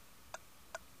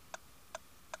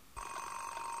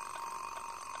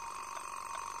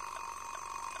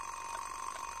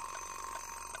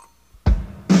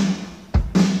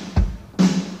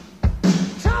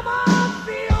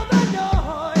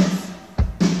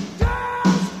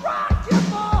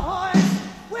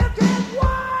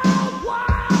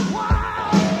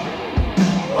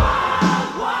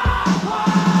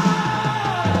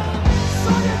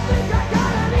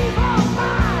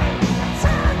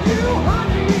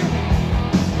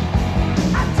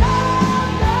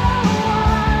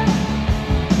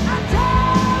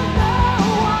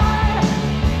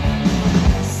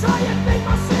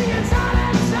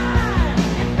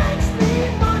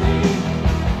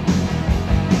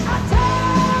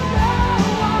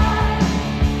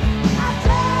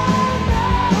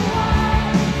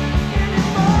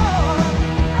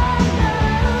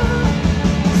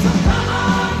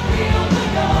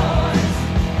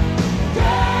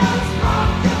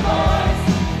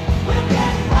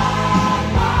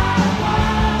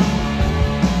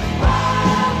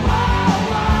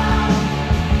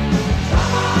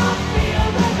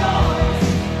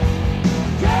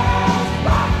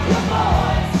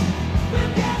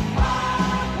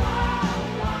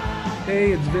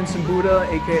today. It's Vincent Buddha,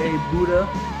 aka Buddha,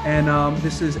 and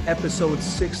this is episode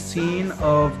 16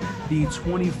 of the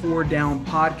 24 Down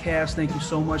podcast. Thank you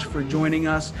so much for joining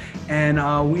us.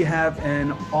 And we have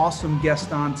an awesome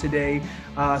guest on today,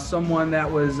 someone that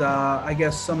was, I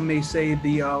guess some may say,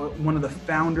 the one of the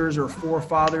founders or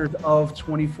forefathers of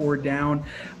 24 Down.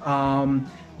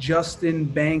 Justin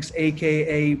Banks,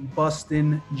 aka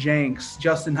Bustin Jenks.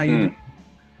 Justin, how you doing?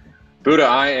 Buddha,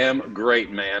 I am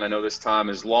great, man. I know this time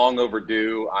is long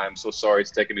overdue. I'm so sorry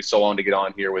it's taken me so long to get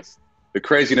on here with the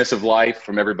craziness of life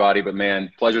from everybody, but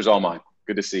man, pleasure's all mine.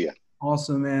 Good to see you.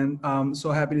 Awesome, man. So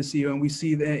happy to see you. And we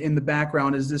see in the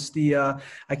background, is this the,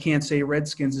 I can't say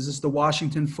Redskins, is this the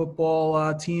Washington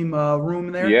football team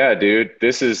room there? Yeah, dude,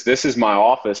 this is my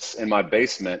office in my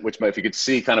basement, which if you could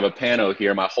see kind of a pano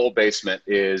here, my whole basement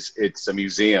it's a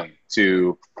museum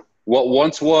to what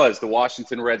once was the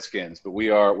Washington Redskins, but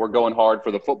we're going hard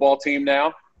for the football team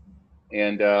now.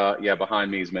 And yeah, behind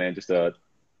me is, man, just a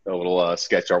little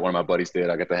sketch art one of my buddies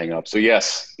did. I got to hang up. So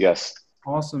yes.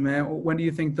 Awesome, man. When do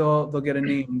you think they'll get a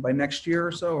name? By next year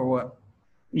or so, or what?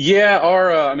 Yeah,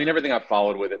 I mean, everything I've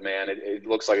followed with it, man, it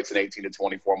looks like it's an 18 to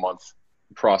 24 month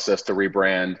process to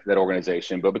rebrand that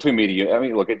organization. But between me and you, I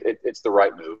mean, look, it's the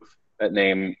right move. That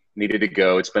name needed to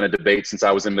go. It's been a debate since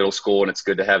I was in middle school, and it's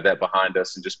good to have that behind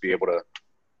us and just be able to,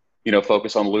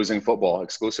 focus on losing football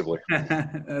exclusively.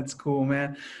 That's cool,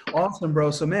 man. Awesome,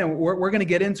 bro. So, man, we're going to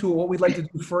get into what we'd like to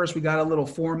do first. We got a little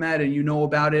format, and you know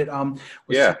about it.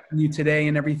 We're seeing you today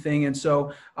and everything. And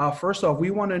so, first off,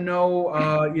 we want to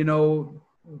know,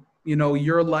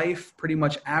 your life pretty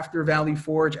much after Valley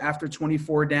Forge, after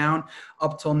 24 Down,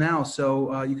 up till now.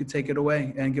 So you could take it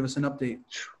away and give us an update.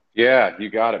 Yeah, you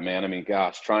got it, man. I mean,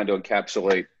 gosh, trying to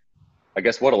encapsulate, I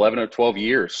guess, 11 or 12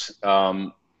 years.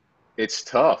 It's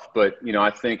tough, but, I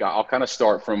think I'll kind of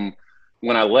start from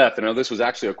when I left. I know this was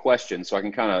actually a question, so I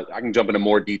can jump into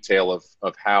more detail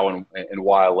of how and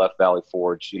why I left Valley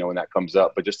Forge, when that comes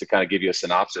up. But just to kind of give you a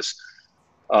synopsis,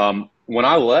 when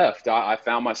I left, I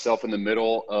found myself in the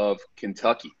middle of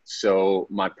Kentucky. So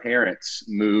my parents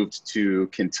moved to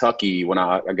Kentucky when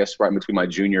I guess right between my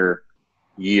junior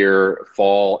year,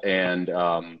 fall and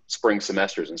spring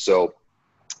semesters. And so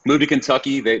moved to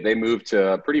Kentucky. They moved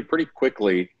to pretty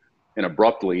quickly and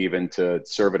abruptly even to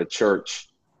serve at a church.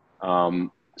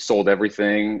 Sold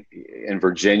everything in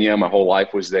Virginia. My whole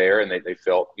life was there, and they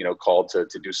felt, called to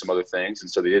do some other things. And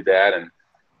so they did that. And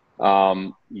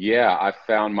I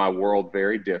found my world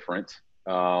very different.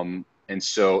 And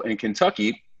so in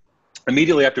Kentucky,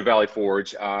 immediately after Valley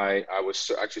Forge, I was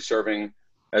actually serving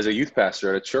as a youth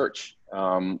pastor at a church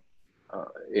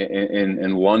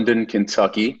in London,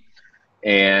 Kentucky,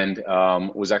 and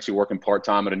was actually working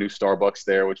part-time at a new Starbucks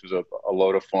there, which was a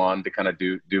load of fun to kind of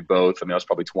do both. I mean, I was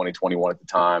probably 20, 21 at the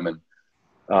time, and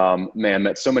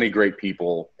met so many great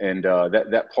people. And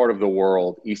that part of the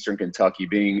world, Eastern Kentucky,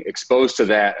 being exposed to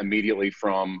that immediately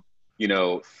from,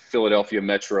 Philadelphia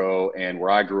Metro and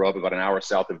where I grew up about an hour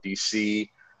south of DC,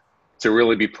 to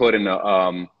really be put in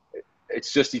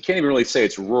it's just, you can't even really say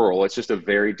it's rural. It's just a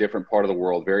very different part of the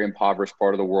world, very impoverished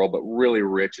part of the world, but really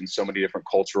rich in so many different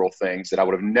cultural things that I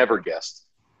would have never guessed,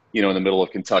 in the middle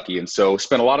of Kentucky. And so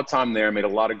spent a lot of time there, made a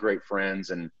lot of great friends,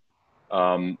 and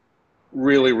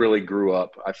really, really grew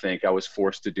up. I think I was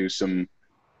forced to do some,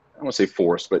 I don't want to say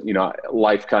forced, but,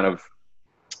 life kind of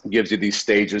gives you these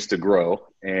stages to grow.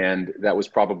 And that was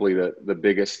probably the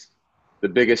biggest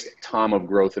time of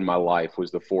growth in my life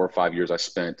was the 4 or 5 years I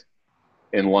spent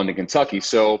in London, Kentucky.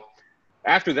 So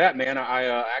after that, man, I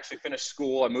actually finished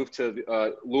school. I moved to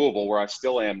Louisville, where I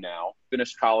still am now.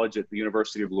 Finished college at the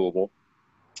University of Louisville.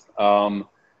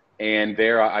 And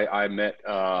there I met,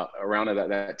 around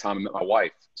that time, I met my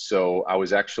wife. So I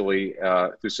was actually,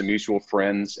 through some mutual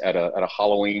friends at a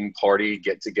Halloween party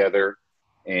get together,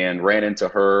 and ran into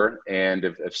her, and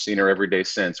have seen her every day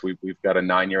since. We've got a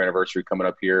 9-year anniversary coming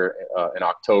up here in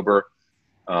October.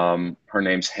 Her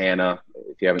name's Hannah.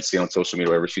 If you haven't seen her on social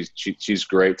media, whatever, she's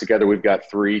great. Together, we've got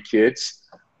 3 kids.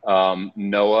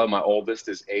 Noah, my oldest,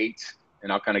 is 8,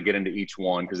 and I'll kind of get into each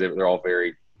one because they're all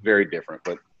very, very different.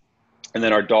 And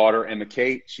then our daughter, Emma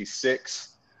Kate, she's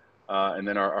 6. And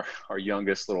then our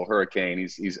youngest little hurricane,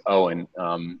 he's Owen,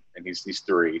 and he's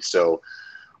 3. So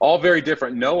all very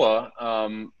different. Noah,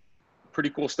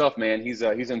 pretty cool stuff, man. He's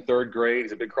in 3rd grade.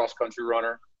 He's a big cross country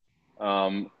runner.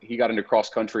 He got into cross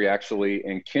country actually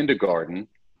in kindergarten,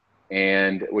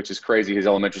 and which is crazy. His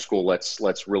elementary school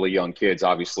lets really young kids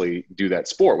obviously do that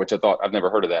sport, which I've never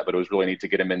heard of that, but it was really neat to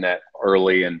get him in that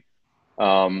early. And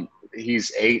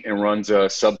he's 8 and runs a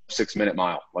sub 6 minute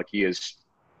mile. Like he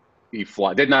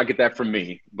fly. Did not get that from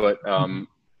me, but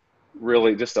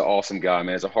really just an awesome guy,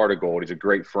 man. He's a heart of gold. He's a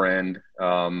great friend.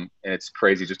 And it's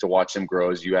crazy just to watch him grow,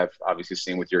 as you have obviously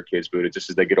seen with your kids, Buddha. Just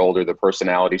as they get older, their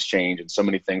personalities change and so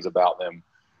many things about them,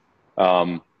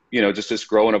 just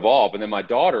grow and evolve. And then my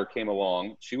daughter came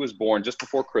along. She was born just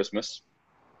before Christmas,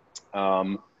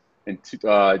 December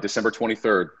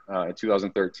 23rd, in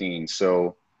 2013.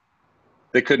 So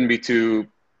they couldn't be two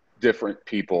different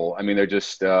people. I mean, they're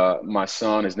just, my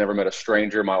son has never met a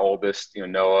stranger. My oldest,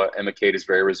 Noah, Emma Kate, is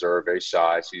very reserved, very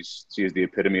shy. She is the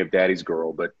epitome of daddy's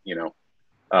girl, but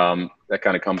that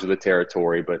kind of comes with the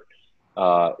territory, but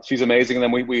she's amazing.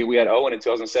 And then we had Owen in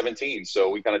 2017.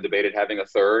 So we kind of debated having a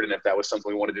third and if that was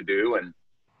something we wanted to do. And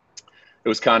it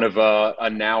was kind of a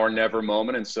now or never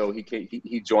moment. And so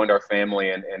he joined our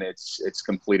family, and it's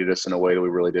completed us in a way that we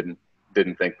really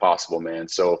didn't think possible, man.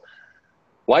 So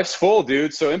life's full,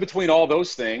 dude. So in between all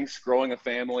those things, growing a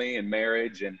family and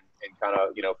marriage and kind of,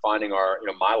 finding our,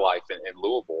 my life in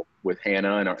Louisville with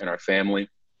Hannah and our family,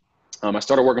 I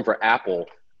started working for Apple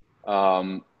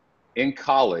in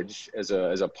college as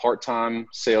a part-time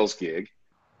sales gig.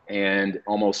 And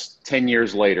almost 10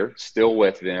 years later, still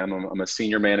with them. I'm a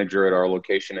senior manager at our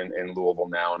location in Louisville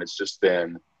now. And it's just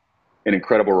been an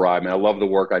incredible ride, man. I love the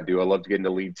work I do. I love getting to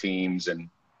lead teams, and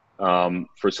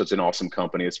for such an awesome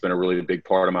company. It's been a really big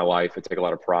part of my life. I take a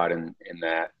lot of pride in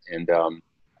that. And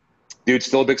dude,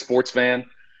 still a big sports fan.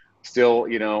 Still,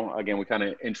 again, we kind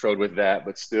of introed with that,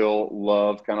 but still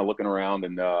love kind of looking around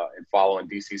and following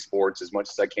DC sports as much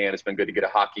as I can. It's been good to get a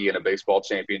hockey and a baseball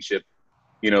championship,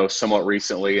 somewhat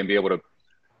recently, and be able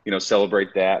to,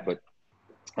 celebrate that. But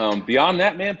beyond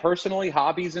that, man, personally,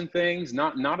 hobbies and things,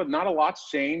 not a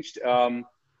lot's changed.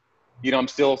 I'm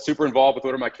still super involved with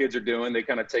what my kids are doing. They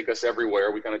kind of take us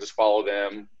everywhere. We kind of just follow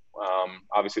them.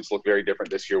 Obviously, it's looked very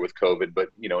different this year with COVID, but,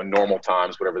 in normal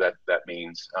times, whatever that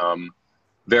means.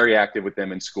 Very active with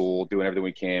them in school, doing everything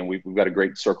we can. We've got a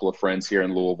great circle of friends here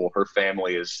in Louisville. Her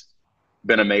family has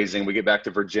been amazing. We get back to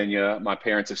Virginia. My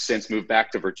parents have since moved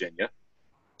back to Virginia.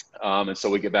 And so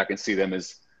we get back and see them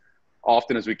as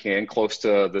often as we can, close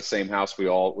to the same house we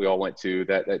all went to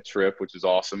that trip, which is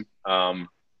awesome.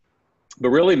 But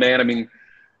really, man, I mean,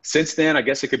 since then, I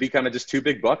guess it could be kind of just two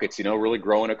big buckets, really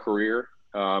growing a career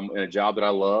in a job that I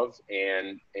love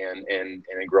and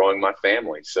growing my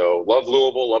family. So love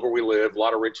Louisville, love where we live, a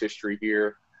lot of rich history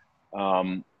here.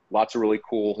 Lots of really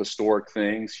cool historic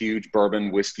things, huge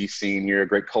bourbon whiskey scene here,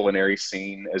 great culinary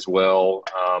scene as well.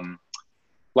 A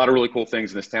lot of really cool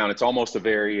things in this town. It's almost a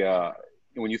very,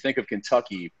 when you think of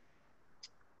Kentucky,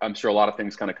 I'm sure a lot of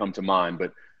things kind of come to mind,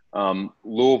 but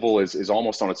Louisville is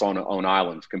almost on its own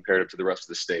island comparative to the rest of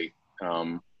the state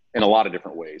in a lot of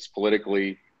different ways.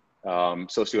 Politically,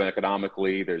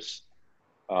 socioeconomically, there's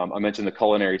I mentioned the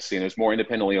culinary scene. There's more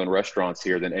independently owned restaurants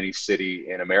here than any city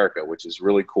in America, which is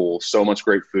really cool. So much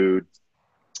great food,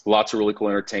 lots of really cool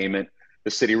entertainment.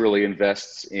 The city really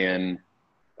invests in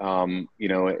in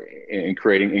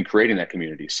creating that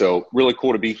community. So really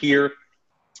cool to be here.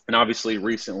 And obviously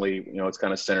recently, it's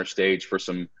kind of center stage for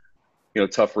some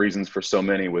tough reasons for so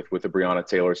many with the Breonna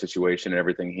Taylor situation and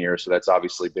everything here. So that's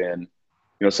obviously been,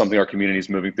 something our community is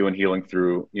moving through and healing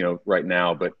through, right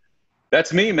now. But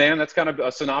that's me, man. That's kind of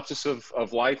a synopsis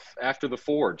of life after the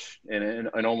Forge, and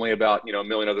only about, a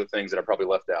million other things that I probably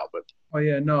left out. But oh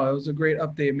yeah, no, it was a great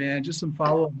update, man. Just some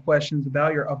follow-up questions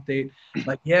about your update.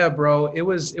 Like, yeah, bro, it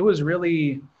was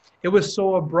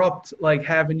so abrupt, like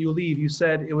having you leave. You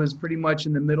said it was pretty much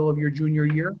in the middle of your junior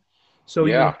year. So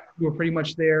yeah, you were pretty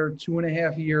much there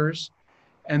 2.5 years.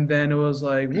 And then it was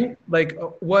like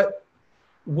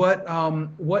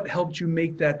what helped you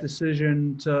make that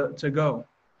decision to go?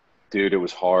 Dude, it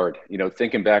was hard.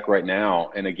 Thinking back right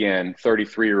now, and again,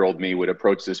 33-year-old me would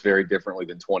approach this very differently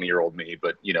than 20-year-old me,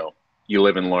 but you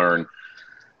live and learn.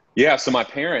 Yeah. So my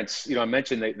parents, I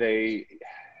mentioned they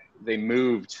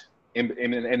moved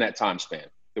in that time span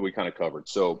that we kind of covered.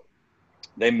 So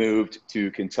they moved to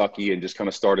Kentucky and just kind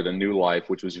of started a new life,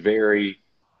 which was very,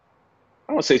 I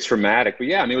don't want to say traumatic, but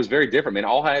yeah, I mean, it was very different. I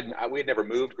mean, we had never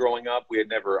moved growing up. We had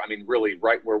never, really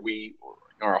right where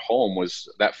our home was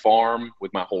that farm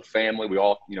with my whole family. We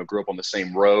all, grew up on the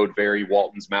same road, very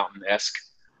Walton's Mountain-esque.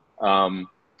 And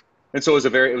so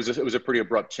it was a pretty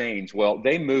abrupt change. Well,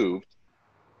 they moved,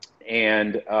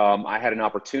 and I had an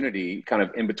opportunity kind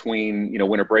of in between,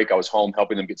 winter break. I was home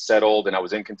helping them get settled, and I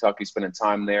was in Kentucky spending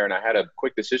time there. And I had a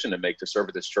quick decision to make to serve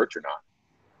at this church or not.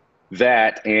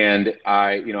 That, and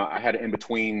I had an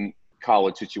in-between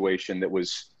college situation that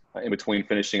was in between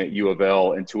finishing at U of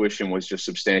L, and tuition was just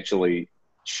substantially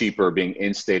cheaper being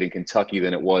in-state in Kentucky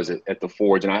than it was at the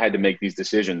Forge. And I had to make these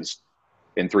decisions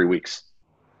in 3 weeks.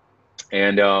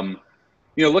 And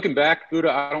Looking back,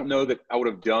 Buddha, I don't know that I would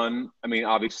have done. I mean,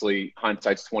 obviously,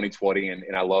 hindsight's 2020,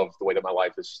 and I love the way that my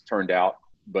life has turned out.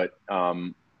 But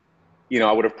I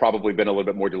would have probably been a little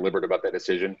bit more deliberate about that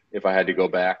decision if I had to go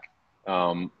back.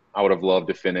 I would have loved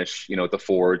to finish, at the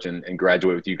Forge and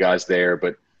graduate with you guys there.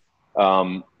 But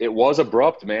it was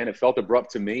abrupt, man. It felt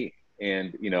abrupt to me.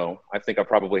 And, I think I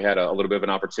probably had a little bit of an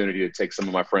opportunity to take some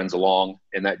of my friends along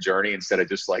in that journey instead of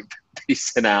just like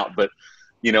piecing out. But,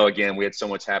 again, we had so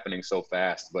much happening so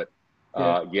fast. But,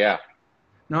 yeah.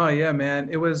 No, yeah, man.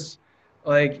 It was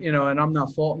like, and I'm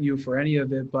not faulting you for any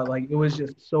of it, but like it was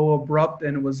just so abrupt.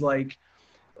 And it was like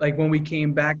when we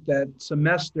came back that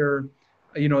semester,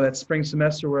 that spring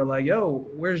semester, we're like, yo,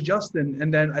 where's Justin?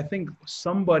 And then I think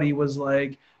somebody was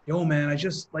like, yo, man, I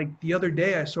just like the other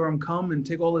day I saw him come and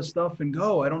take all this stuff and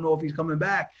go. I don't know if he's coming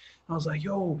back. And I was like,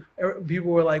 yo,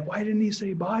 people were like, why didn't he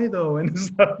say bye though? And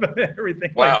stuff and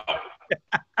everything. Wow.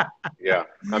 Yeah.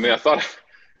 I mean, I thought,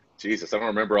 Jesus, I don't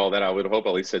remember all that. I would hope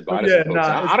at least said bye to some folks.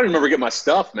 I don't remember getting my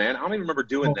stuff, man. I don't even remember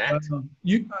doing that.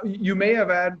 You may have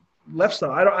had left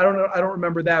stuff. I don't know. I don't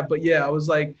remember that, but yeah, I was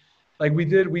like we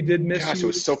did miss Gosh, you. it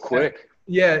was so quick.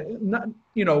 Yeah,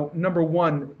 number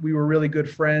one, we were really good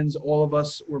friends. All of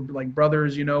us were like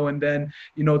brothers, and then,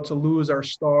 to lose our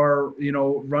star,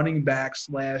 running back /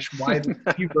 wide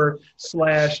receiver /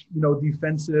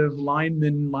 defensive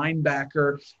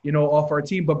linebacker, off our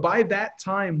team. But by that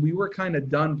time, we were kind of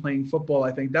done playing football.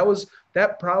 I think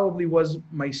that probably was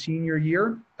my senior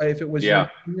year. If it was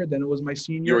your senior, then it was my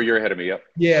senior. You were a year ahead of me, yep.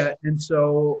 Yeah, and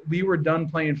so we were done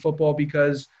playing football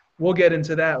because we'll get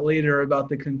into that later about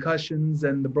the concussions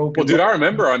and the broken. Well, dude, I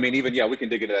remember. I mean, even we can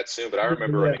dig into that soon. But I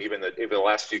remember. I mean, even the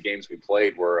last few games we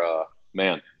played were,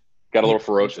 got a little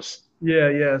ferocious.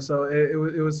 Yeah. So it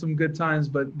was some good times,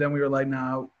 but then we were like,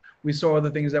 nah, we saw the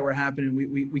things that were happening.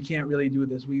 We can't really do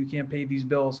this. We can't pay these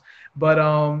bills. But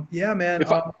yeah, man.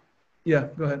 Yeah,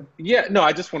 go ahead. Yeah, no,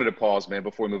 I just wanted to pause, man,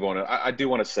 before we move on. I do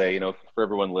want to say, for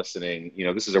everyone listening,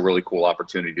 this is a really cool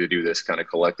opportunity to do this kind of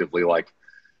collectively, like.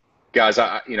 Guys,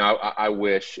 I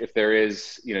wish if there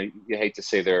is, you hate to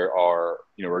say there are,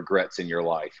 regrets in your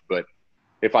life, but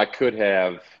if I could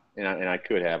have, and I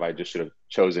could have, I just should have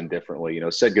chosen differently,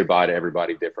 said goodbye to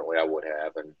everybody differently, I would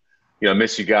have. And, I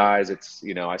miss you guys. It's,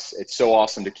 it's so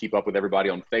awesome to keep up with everybody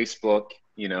on Facebook,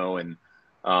 and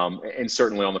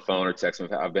certainly on the phone or text.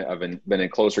 I've been in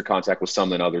closer contact with some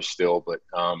than others still, but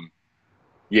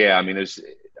yeah, I mean,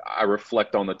 I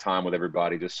reflect on the time with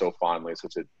everybody just so fondly. It's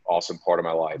such an awesome part of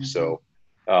my life. Mm-hmm. So,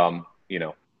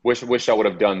 wish I would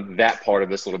have done that part of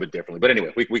this a little bit differently. But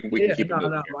anyway, we can keep it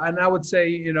moving here. And I would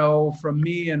say, from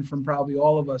me and from probably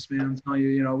all of us, man, I'm telling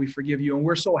you, we forgive you. And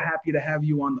we're so happy to have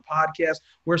you on the podcast.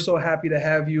 We're so happy to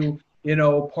have you,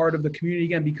 part of the community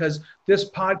again, because this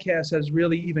podcast has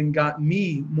really even got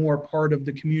me more part of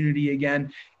the community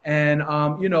again. And,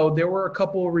 there were a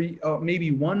couple,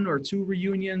 maybe 1 or 2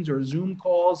 reunions or Zoom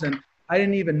calls, and I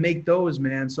didn't even make those,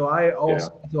 man. So I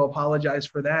also have to apologize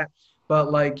for that.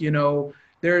 But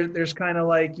there's kind of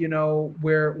where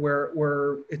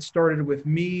it started with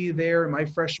me there my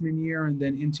freshman year and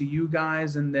then into you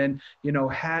guys. And then,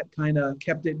 Hat kind of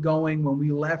kept it going when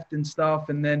we left and stuff.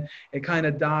 And then it kind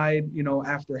of died,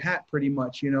 after Hat pretty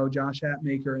much, Josh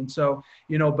Hatmaker. And so,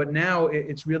 but now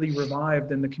it's really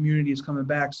revived and the community is coming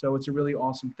back. So it's a really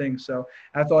awesome thing. So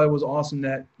I thought it was awesome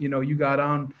that, you got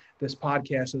on this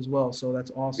podcast as well. So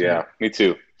that's awesome. Yeah, me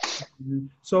too.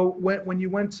 So when you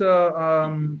went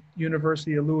to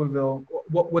University of Louisville,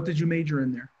 what did you major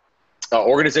in there?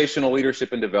 Organizational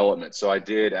leadership and development. So I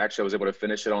was able to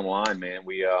finish it online, man.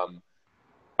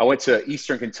 I went to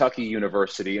Eastern Kentucky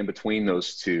University in between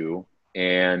those two.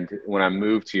 And when I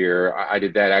moved here, I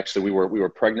did that. Actually, we were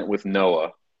pregnant with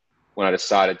Noah when I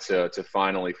decided to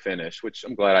finally finish, which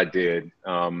I'm glad I did.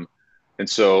 And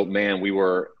so, man,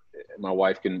 my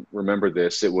wife can remember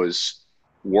this. It was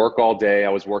work all day. I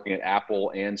was working at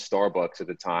Apple and Starbucks at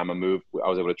the time. I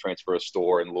was able to transfer a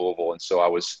store in Louisville. And so I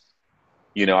was,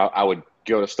 I would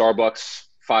go to Starbucks,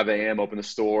 5 a.m., open the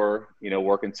store,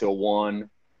 work until 1,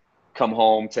 come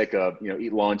home,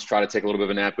 eat lunch, try to take a little bit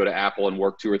of a nap, go to Apple and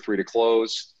work 2 or 3 to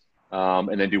close,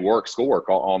 and then do schoolwork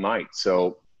all night.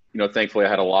 So, thankfully I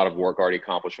had a lot of work already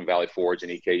accomplished from Valley Forge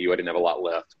and EKU. I didn't have a lot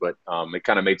left, but it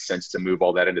kind of made sense to move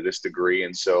all that into this degree.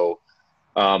 And so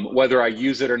whether I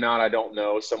use it or not, I don't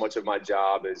know. So much of my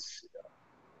job is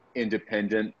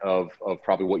independent of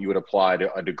probably what you would apply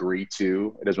to a degree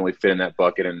to. It doesn't really fit in that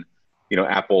bucket. And,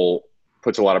 Apple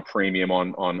puts a lot of premium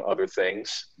on other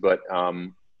things. But,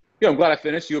 I'm glad I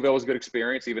finished. U of L was a good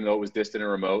experience, even though it was distant and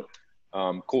remote.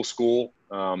 Cool school.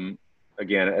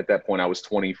 Again, at that point, I was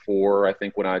 24, I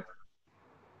think, when I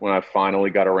when I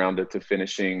finally got around to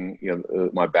finishing,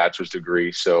 my bachelor's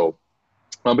degree. So,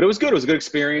 but it was good. It was a good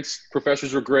experience.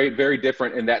 Professors were great, very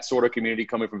different in that sort of community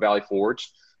coming from Valley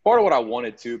Forge. Part of what I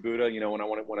wanted to, Buddha,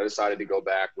 when I decided to go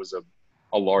back was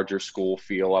a larger school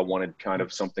feel. I wanted kind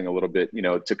of something a little bit,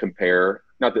 to compare.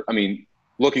 Not that, I mean,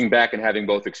 looking back and having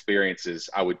both experiences,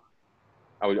 I would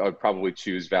probably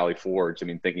choose Valley Forge. I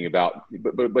mean, thinking about,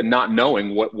 but not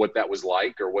knowing what that was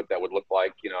like or what that would look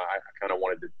like, I kind of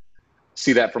wanted to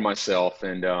see that for myself.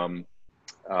 And,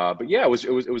 but yeah, it was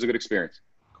a good experience.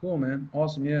 Cool, man.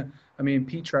 Awesome. Yeah. I mean,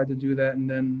 Pete tried to do that and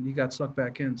then he got sucked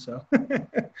back in. So.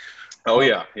 Oh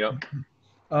yeah. Yep.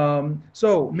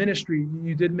 So ministry,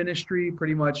 you did ministry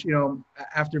pretty much,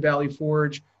 after Valley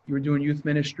Forge, you were doing youth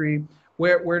ministry.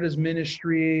 Where does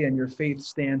ministry and your faith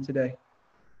stand today?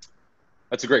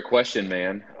 That's a great question,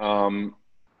 man.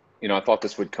 I thought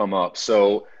this would come up.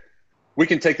 So we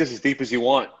can take this as deep as you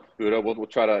want, Buddha. We'll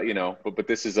try to, but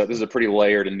this is a pretty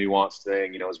layered and nuanced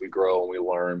thing, as we grow and we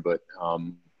learn. But,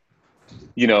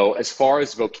 as far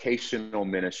as vocational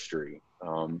ministry,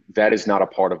 that is not a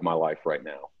part of my life right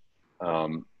now.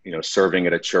 Serving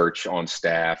at a church on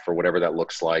staff or whatever that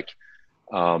looks like.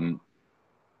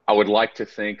 I would like to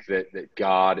think that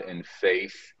God and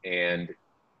faith and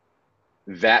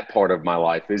that part of my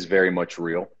life is very much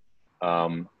real.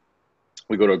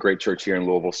 We go to a great church here in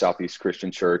Louisville, Southeast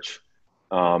Christian Church.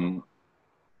 It's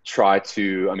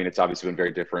obviously been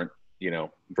very different,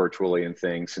 virtually and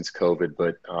things since COVID,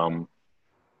 but,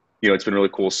 it's been really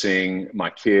cool seeing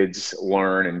my kids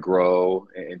learn and grow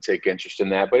and take interest in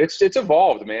that, but it's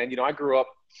evolved, man. I grew up,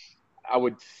 I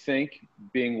would think,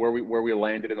 being where we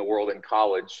landed in the world in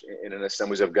college in an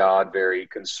Assemblies of God, very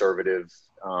conservative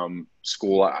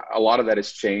school. A lot of that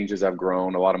has changed as I've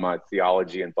grown. A lot of my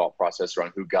theology and thought process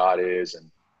around who God is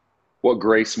and what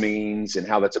grace means and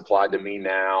how that's applied to me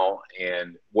now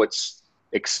and what's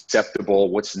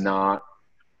acceptable, what's not.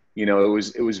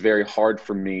 It was very hard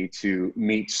for me to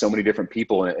meet so many different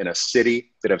people in a city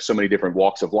that have so many different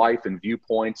walks of life and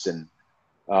viewpoints. And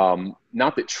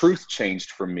not that truth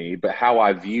changed for me, but how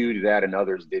I viewed that and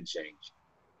others did change.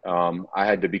 I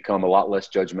had to become a lot less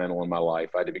judgmental in my life.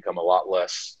 I had to become a lot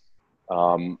less,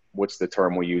 what's the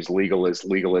term we use,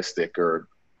 legalistic or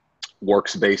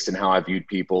works-based in how I viewed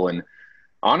people. And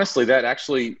honestly, that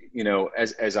actually,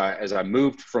 as I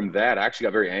moved from that, I actually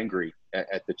got very angry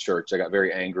at the church. I got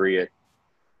very angry at,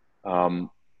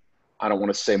 I don't want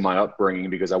to say my upbringing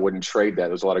because I wouldn't trade that.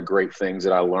 There's a lot of great things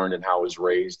that I learned and how I was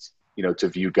raised, to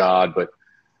view God. But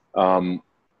I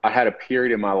had a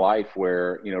period in my life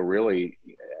where, really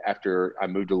after I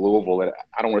moved to Louisville, that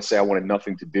I don't want to say I wanted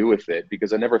nothing to do with it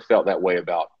because I never felt that way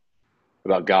about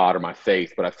God or my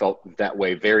faith, but I felt that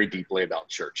way very deeply about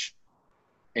church.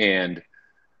 And,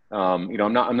 I'm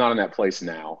not in that place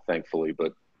now, thankfully,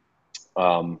 but,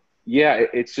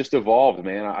 it's just evolved,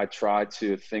 man. I try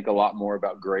to think a lot more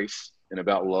about grace and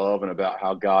about love and about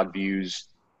how God views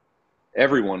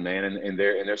everyone, man, and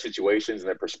their situations and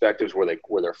their perspectives, where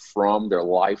they're from, their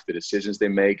life, the decisions they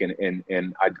make,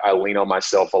 and I lean on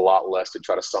myself a lot less to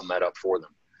try to sum that up for them,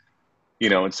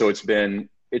 and so it's been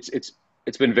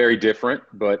very different,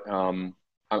 but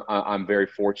I'm very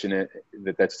fortunate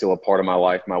that that's still a part of my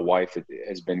life. My wife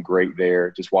has been great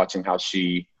there, just watching how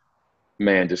she,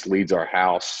 just leads our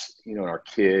house, and our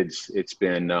kids. It's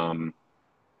been, I'll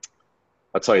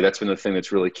tell you, that's been the thing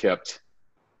that's really kept,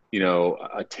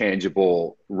 a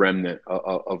tangible remnant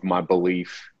of my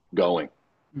belief going.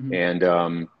 Mm-hmm. And,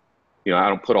 I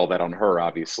don't put all that on her,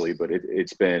 obviously, but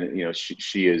it's been,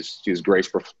 she is grace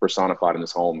personified in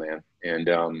this home, man.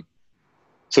 And,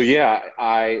 so yeah,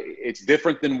 it's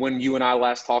different than when you and I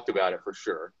last talked about it, for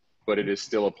sure, but it is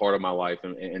still a part of my life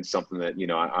and something that,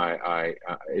 I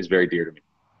is very dear to me.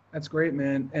 That's great,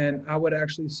 man. And I would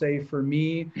actually say for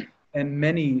me and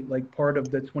many, like part of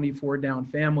the 24 Down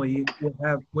family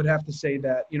would have to say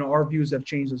that, our views have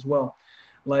changed as well.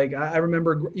 Like I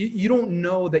remember, you don't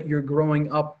know that you're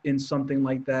growing up in something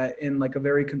like that, in like a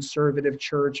very conservative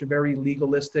church, a very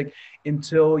legalistic,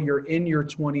 until you're in your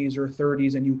 20s or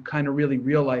 30s and you kind of really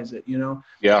realize it,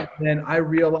 Yeah. And I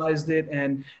realized it,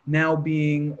 and now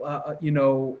being,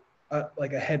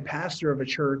 like a head pastor of a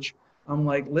church, I'm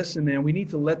like, listen, man, we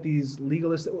need to let these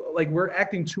legalistic, like we're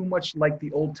acting too much like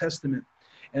the Old Testament.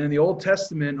 And in the Old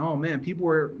Testament, oh man, people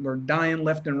were dying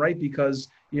left and right because,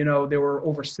 there were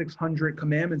over 600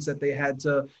 commandments that they had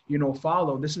to,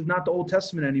 follow. This is not the Old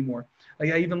Testament anymore.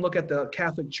 Like I even look at the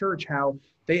Catholic Church, how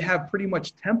they have pretty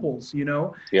much temples,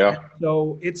 Yeah. And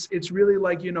so it's really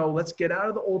like, let's get out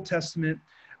of the Old Testament.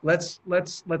 Let's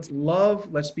love,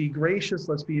 let's be gracious,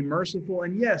 let's be merciful.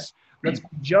 And yes, let's be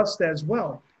just as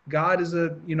well. God is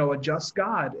a just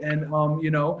God, and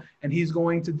and he's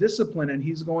going to discipline, and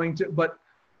he's going to, but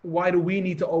why do we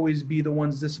need to always be the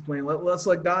ones disciplining? Let's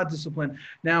let God discipline.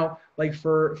 Now, like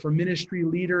for ministry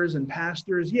leaders and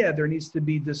pastors, yeah, there needs to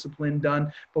be discipline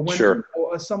done. But when Sure.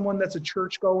 someone that's a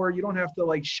churchgoer, you don't have to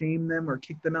like shame them or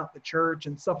kick them out the church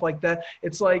and stuff like that.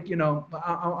 It's like,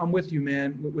 I'm with you,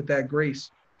 man, with that grace.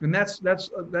 And that's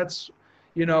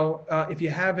if you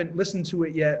haven't listened to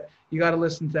it yet, you got to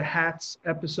listen to Hat's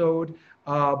episode,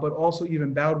 but also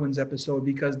even Bowdwin's episode,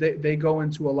 because they go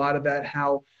into a lot of that,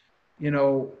 how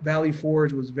Valley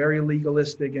Forge was very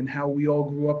legalistic, and how we all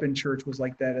grew up in church was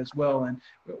like that as well. And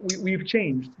we've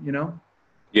changed.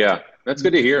 Yeah, that's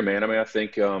good to hear, man. I mean, I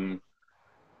think,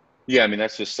 yeah, I mean,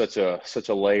 that's just such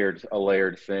a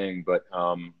layered thing. But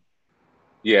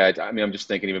yeah, I mean, I'm just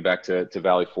thinking even back to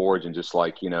Valley Forge, and just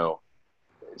like,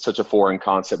 such a foreign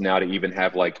concept now to even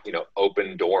have like,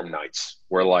 open dorm nights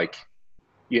where like,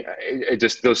 yeah, it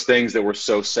just, those things that were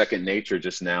so second nature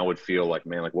just now would feel like,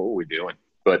 man, like what were we doing?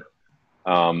 But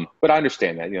I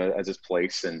understand that, as this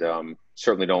place, and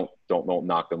certainly don't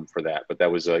knock them for that. But that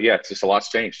was, yeah, it's just a lot's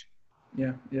changed.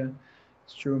 Yeah,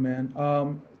 it's true, man.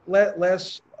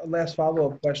 Last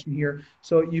follow-up question here.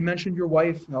 So you mentioned your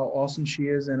wife, how awesome she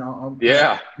is, and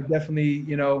Yeah. definitely,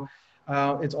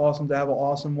 it's awesome to have an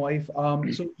awesome wife.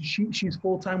 So she's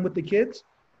full-time with the kids?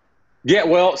 Yeah,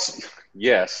 well,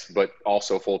 yes, but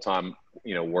also full-time,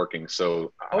 working.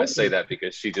 So I say that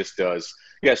because she just does.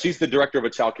 Yeah, she's the director of a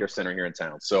childcare center here in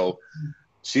town. So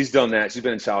she's done that. She's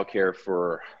been in childcare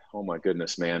for, oh my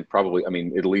goodness, man, probably, I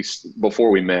mean, at least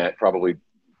before we met, probably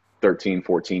 13,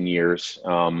 14 years.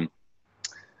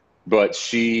 But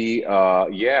she,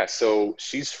 yeah, so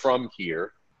she's from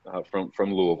here, from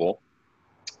Louisville.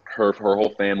 Her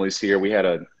whole family's here. We had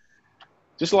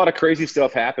just a lot of crazy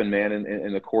stuff happen, man,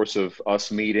 in the course of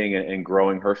us meeting and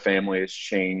growing. Her family has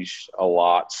changed a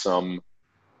lot. Some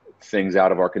things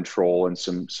out of our control, and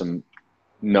some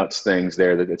nuts things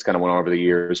there that it's kind of went on over the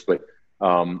years. But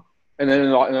and then in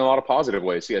a lot of positive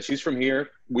ways. Yeah, she's from here.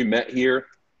 We met here.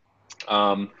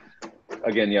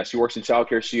 Again, yeah, she works in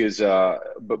childcare. She is,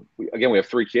 but again, we have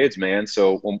 3 kids, man.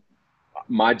 So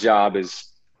my job is,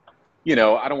 I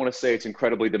don't want to say it's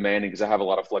incredibly demanding, because I have a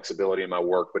lot of flexibility in my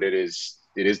work, but it is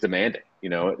demanding.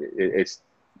 It's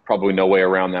probably no way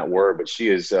around that word. But she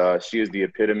is the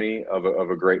epitome of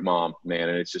a great mom, man.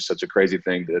 And it's just such a crazy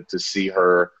thing to see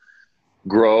her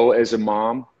grow as a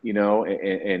mom,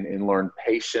 and learn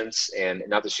patience. And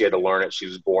not that she had to learn it; she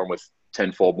was born with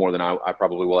tenfold more than I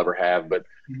probably will ever have. But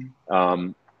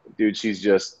dude, she's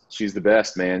the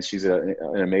best, man. She's an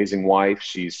amazing wife.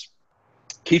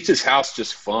 Keeps his house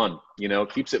just fun,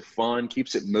 keeps it fun,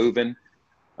 keeps it moving.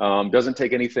 Doesn't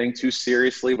take anything too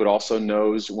seriously, but also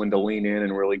knows when to lean in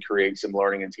and really create some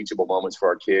learning and teachable moments for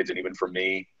our kids, and even for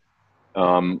me.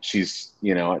 She's, I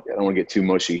don't want to get too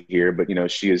mushy here, but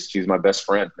she's my best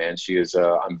friend, man. She is.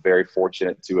 I'm very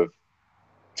fortunate to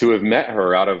have met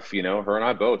her. Out of her and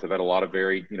I both have had a lot of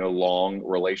very long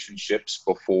relationships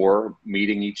before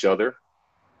meeting each other.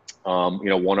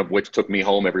 One of which took me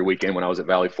home every weekend when I was at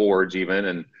Valley Forge, even.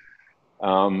 And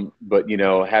but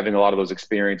having a lot of those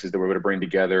experiences that we're going to bring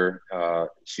together,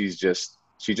 she just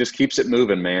keeps it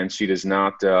moving, man. She does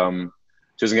not.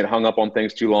 She doesn't get hung up on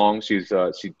things too long. She's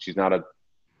not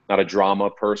a drama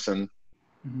person.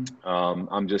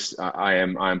 I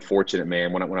am fortunate,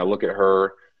 man. When I look at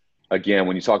her, again,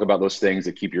 when you talk about those things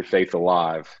that keep your faith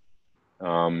alive,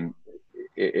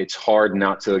 it's hard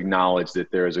not to acknowledge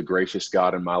that there is a gracious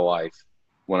God in my life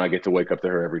when I get to wake up to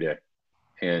her every day.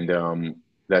 And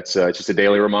that's just a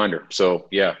daily reminder. So,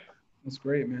 yeah. That's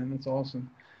great, man. That's awesome.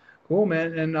 Cool,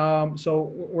 man. And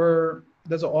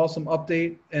that's an awesome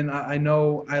update. And I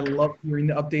know I love hearing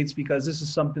the updates, because this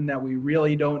is something that we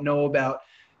really don't know about,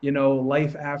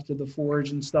 life after the Forge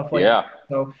and stuff like that.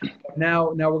 So now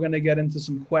we're going to get into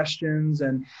some questions,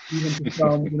 and even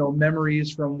some,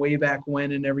 memories from way back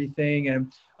when and everything.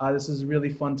 And this is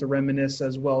really fun to reminisce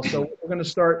as well. So we're going to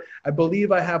start. I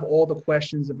believe I have all the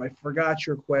questions. If I forgot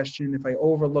your question, if I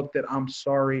overlooked it, I'm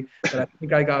sorry, but I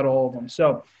think I got all of them.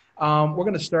 So we're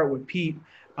going to start with Pete.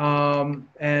 And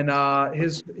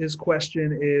his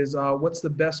question is, what's the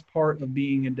best part of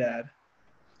being a dad?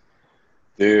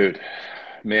 Dude,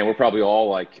 man, we're probably all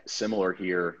like similar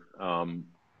here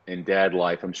in dad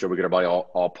life. I'm sure we could probably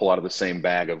all pull out of the same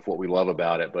bag of what we love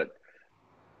about it. But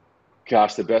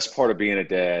gosh, the best part of being a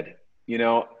dad,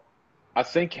 I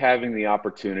think having the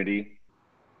opportunity.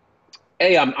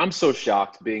 I'm so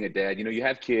shocked being a dad. You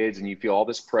have kids and you feel all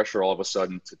this pressure all of a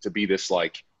sudden to be this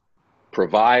like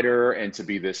provider, and to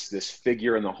be this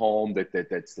figure in the home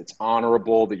that's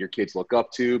honorable, that your kids look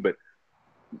up to. But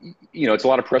it's a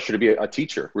lot of pressure to be a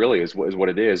teacher, really, is what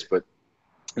it is. But,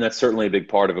 and that's certainly a big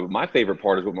part of it. My favorite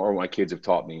part is what more my kids have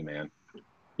taught me, man.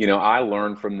 I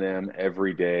learn from them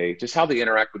every day, just how they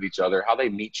interact with each other, how they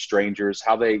meet strangers,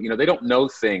 how they, they don't know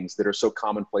things that are so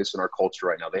commonplace in our culture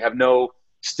right now. They have no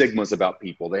stigmas about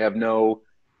people. They have no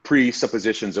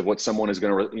presuppositions of what someone is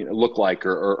going to look like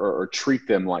or treat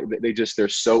them like. They're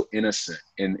so innocent.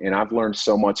 And I've learned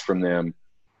so much from them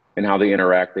and how they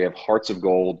interact. They have hearts of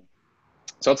gold.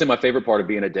 So I'd say my favorite part of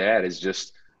being a dad is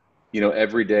just,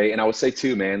 every day. And I would say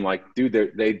too, man, like,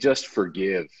 dude, they just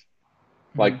forgive.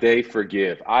 Like, they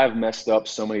forgive. I've messed up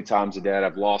so many times as a dad.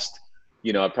 I've lost,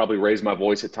 I've probably raised my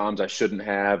voice at times I shouldn't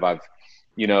have. I've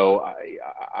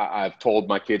told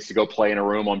my kids to go play in a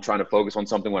room. I'm trying to focus on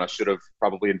something when I should have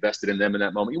probably invested in them in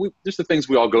that moment. Just the things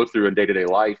we all go through in day-to-day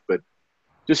life, but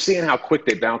just seeing how quick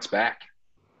they bounce back,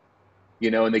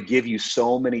 and they give you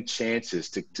so many chances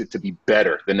to be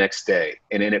better the next day.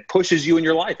 And then it pushes you in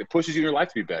your life. It pushes you in your life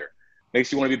to be better. Makes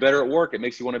you want to be better at work. It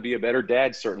makes you want to be a better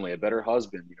dad, certainly a better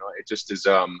husband. It just is,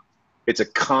 it's a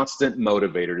constant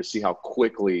motivator to see how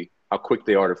quick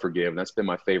they are to forgive. And that's been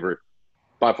by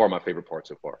far my favorite part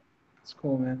so far. It's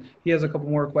cool, man. He has a couple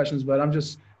more questions, but I'm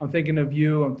thinking of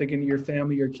you. I'm thinking of your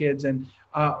family, your kids, and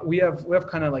we have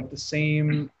kind of like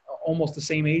almost the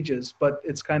same ages, but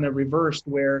it's kind of reversed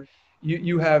where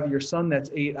you have your son that's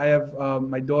 8. I have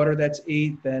my daughter that's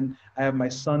 8. Then I have my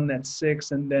son that's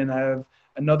 6, and then I have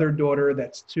another daughter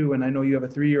that's 2, and I know you have a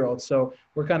 3-year-old. So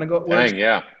we're kind of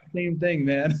yeah, same thing,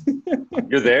 man.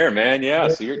 You're there, man. Yeah,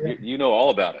 so you know all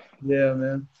about it. Yeah,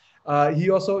 man. He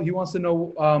wants to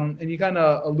know, and you kind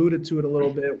of alluded to it a little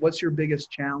bit. What's your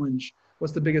biggest challenge?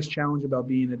 What's the biggest challenge about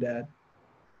being a dad?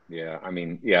 Yeah, I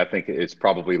mean, I think it's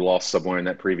probably lost somewhere in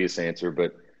that previous answer,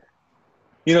 but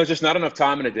just not enough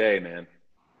time in a day, man.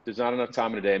 There's not enough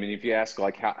time in a day. I mean, if you ask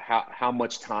like how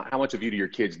much time, how much of you do your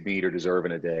kids need or deserve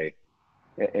in a day,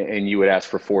 and you would ask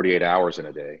for 48 hours in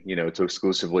a day, to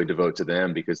exclusively devote to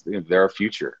them because they're our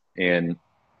future.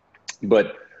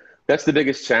 But that's the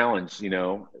biggest challenge,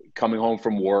 coming home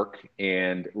from work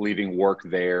and leaving work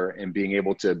there and being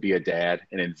able to be a dad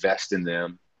and invest in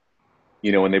them,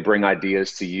 when they bring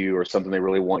ideas to you or something they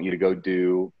really want you to go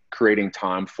do, creating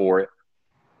time for it.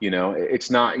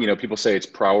 It's not, people say it's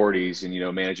priorities and,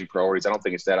 managing priorities. I don't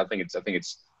think it's that. I think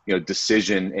it's,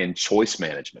 decision and choice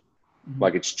management. Mm-hmm.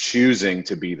 Like, it's choosing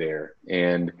to be there.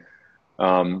 And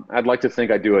I'd like to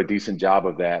think I do a decent job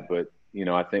of that, but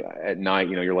I think at night,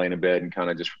 you're laying in bed and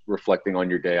kind of just reflecting on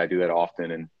your day. I do that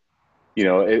often. And,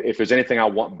 if there's anything I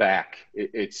want back,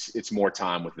 it's more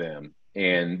time with them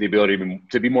and the ability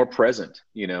to be more present,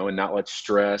 and not let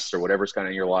stress or whatever's kind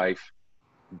of in your life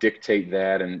dictate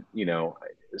that. And,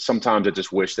 sometimes I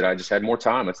just wish that I just had more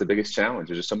time. That's the biggest challenge.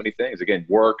 There's just so many things. Again,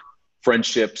 work,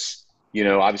 friendships,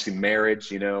 obviously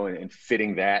marriage, and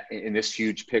fitting that in this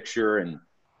huge picture.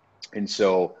 And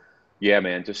so, yeah,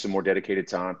 man, just some more dedicated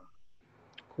time.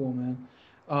 Cool, man.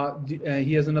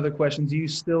 He has another question. Do you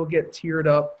still get teared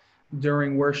up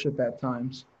during worship at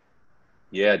times?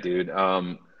 Yeah, dude.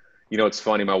 It's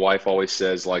funny. My wife always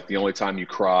says, like, the only time you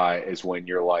cry is when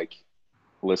you're like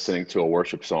listening to a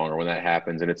worship song or when that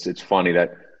happens. And it's funny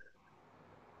that,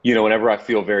 whenever I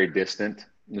feel very distant,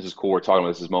 this is cool. We're talking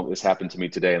about this happened to me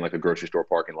today in like a grocery store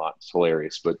parking lot. It's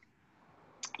hilarious. But,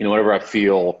 whenever I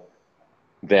feel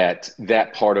that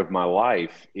part of my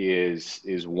life is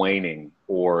waning,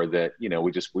 or that,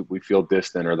 we feel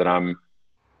distant, or that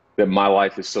my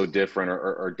life is so different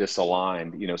or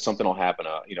disaligned, something will happen.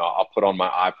 I'll put on my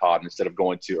iPod instead of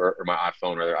going to, or my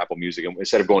iPhone, or Apple Music. And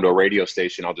instead of going to a radio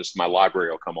station, my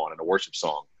library will come on and a worship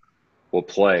song will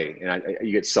play. And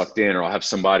you get sucked in, or I'll have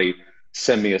somebody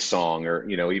send me a song, or,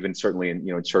 even certainly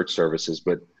in church services.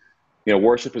 But,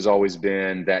 worship has always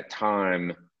been that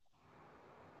time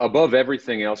above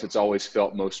everything else. It's always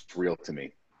felt most real to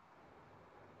me.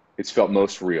 It's felt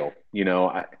most real.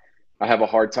 I have a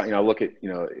hard time, I look at,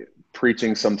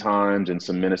 preaching sometimes and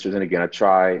some ministers. And again,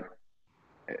 I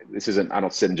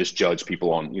don't sit and just judge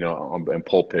people on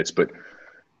pulpits, but,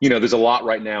 there's a lot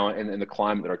right now in the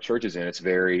climate that our church is in. It's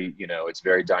very, it's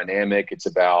very dynamic. It's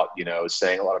about,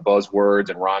 saying a lot of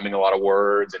buzzwords and rhyming a lot of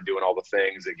words and doing all the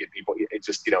things that get people, it's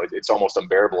just, it's almost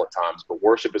unbearable at times. But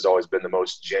worship has always been the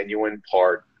most genuine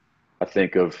part, I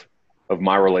think, of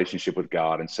my relationship with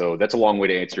God. And so that's a long way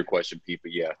to answer your question, Pete,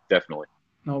 but yeah, definitely.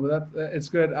 No, but it's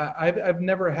good. I've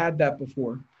never had that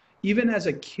before. Even as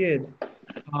a kid,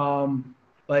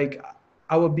 like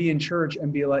I would be in church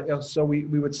and be like, so we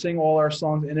would sing all our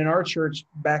songs. And in our church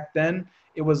back then,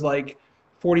 it was like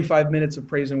 45 minutes of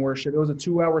praise and worship. It was a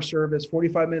 2-hour service,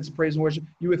 45 minutes of praise and worship.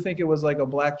 You would think it was like a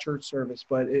black church service,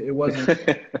 but it wasn't.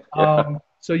 Yeah.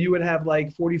 So you would have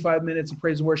like 45 minutes of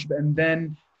praise and worship. And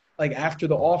then like after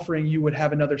the offering, you would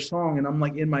have another song. And I'm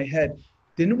like in my head,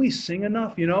 didn't we sing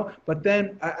enough, you know? But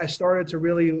then I started to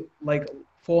really like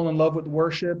fall in love with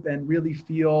worship and really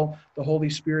feel the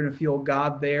Holy Spirit and feel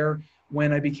God there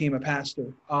when I became a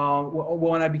pastor,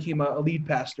 when I became a lead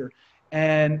pastor.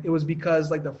 And it was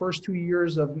because like the first 2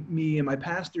 years of me and my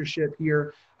pastorship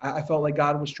here, I felt like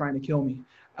God was trying to kill me.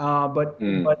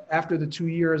 But after the 2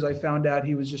 years, I found out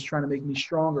he was just trying to make me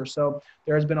stronger. So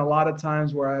there has been a lot of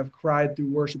times where I've cried through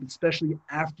worship, especially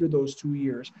after those 2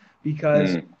 years,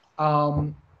 because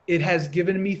it has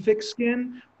given me thick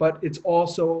skin, but it's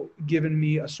also given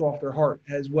me a softer heart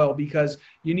as well, because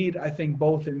you need, I think,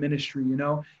 both in ministry, you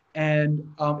know. And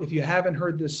if you haven't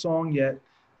heard this song yet,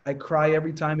 I cry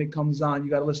every time it comes on. You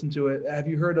got to listen to it. Have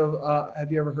you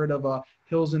ever heard of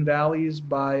Hills and Valleys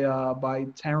by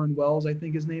Taryn Wells, I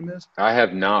think his name is? I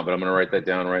have not, but I'm going to write that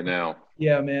down right now.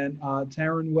 Yeah, man.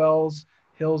 Taryn Wells,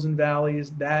 Hills and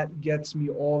Valleys, that gets me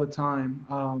all the time.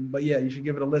 But yeah, you should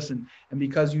give it a listen. And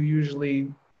because you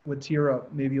usually would tear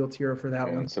up, maybe you'll tear up for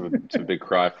that one. It's a big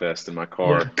cry fest in my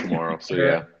car tomorrow. So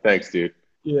yeah, thanks, dude.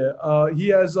 Yeah. He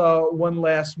has one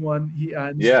last one.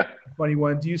 Yeah. Funny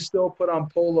one. Do you still put on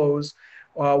polos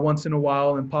once in a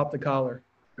while and pop the collar?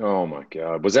 Oh my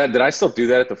God. Did I still do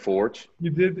that at the Forge? You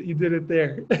did it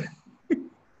there.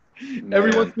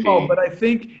 Every once in a while, but I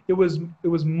think it was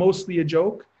mostly a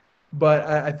joke, but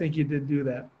I think you did do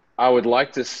that. I would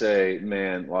like to say,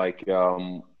 man, like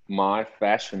my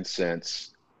fashion sense,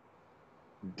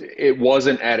 it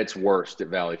wasn't at its worst at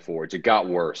Valley Forge. It got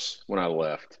worse when I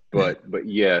left, but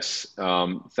yes,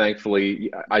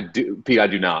 thankfully I do. Pete, I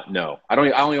do not. No, I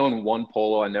only own one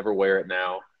polo. I never wear it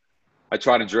now. I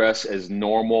try to dress as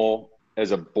normal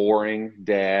as a boring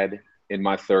dad in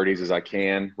my 30s as I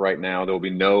can right now. There will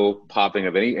be no popping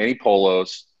of any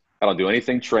polos. I don't do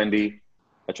anything trendy.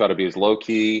 I try to be as low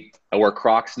key. I wear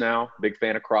Crocs now. Big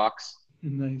fan of Crocs.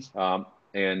 Nice. But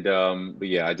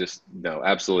yeah, no,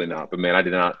 absolutely not. But man, I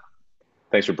did not.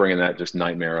 Thanks for bringing that just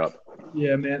nightmare up.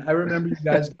 Yeah, man. I remember you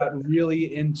guys got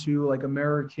really into like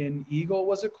American Eagle,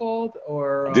 was it called?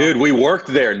 Dude, we worked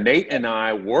there. Nate and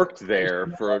I worked there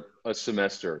for a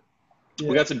semester. Yeah.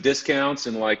 We got some discounts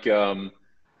and like, again,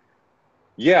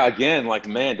 like,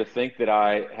 man, to think that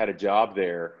I had a job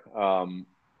there,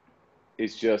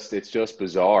 it's just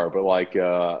bizarre. But like,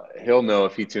 he'll know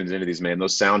if he tunes into these, man,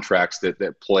 those soundtracks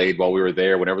that played while we were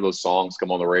there, whenever those songs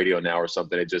come on the radio now or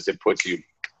something, it puts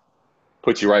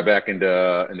you right back in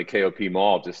the KOP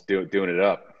mall, just doing it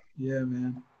up. Yeah,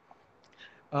 man.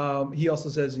 He also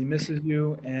says he misses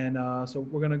you. And so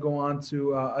we're going to go on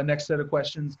to a next set of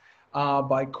questions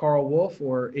by Carl Wolf,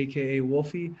 or AKA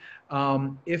Wolfie.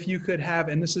 If you could have,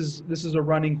 and this is a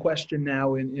running question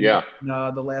now in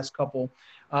the last couple,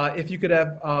 if you could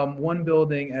have one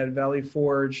building at Valley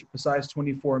Forge besides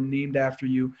 24 named after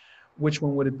you, which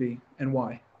one would it be and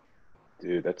why?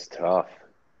 Dude, that's tough.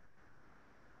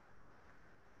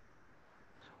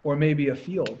 Or maybe a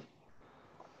field.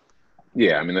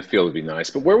 Yeah, I mean the field would be nice.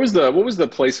 But what was the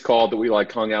place called that we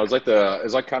like hung out? It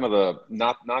was like kind of the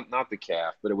not the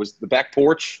calf, but it was the back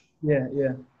porch. Yeah.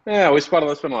 Yeah, we spent a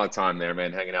lot of time there,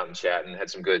 man, hanging out and chatting, had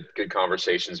some good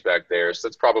conversations back there. So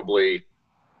that's probably,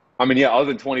 I mean, yeah, other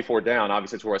than 24 down,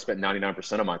 obviously it's where I spent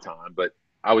 99% of my time. But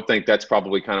I would think that's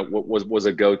probably kind of what was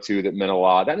a go-to that meant a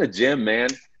lot. That and the gym, man.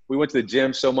 We went to the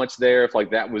gym so much there. If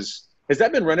like has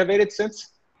that been renovated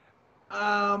since?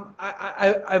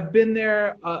 I've been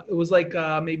there. It was like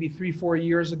maybe 3-4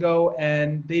 years ago,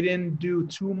 and they didn't do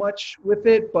too much with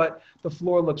it, but the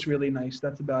floor looks really nice.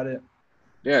 That's about it.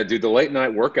 Yeah, dude, the late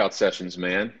night workout sessions,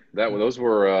 man. Those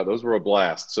were a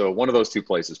blast. So one of those two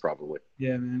places probably.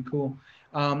 Yeah, man, cool.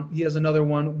 He has another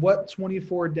one. What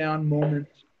 24 down moment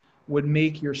would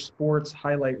make your sports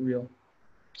highlight reel?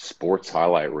 Sports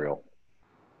highlight reel.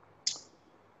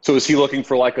 So is he looking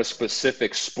for like a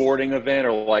specific sporting event,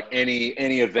 or like any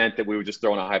event that we would just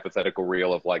throw in a hypothetical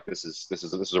reel of like this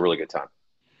is a really good time?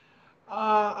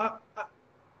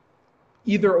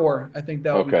 Either or, I think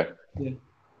that would okay. Be, yeah.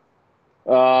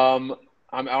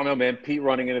 I don't know, man. Pete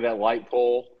running into that light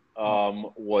pole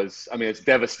was, I mean, it's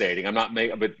devastating. I'm not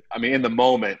making, but I mean, in the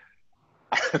moment,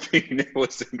 I mean,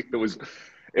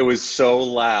 it was so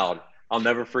loud. I'll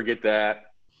never forget that.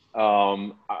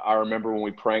 I remember when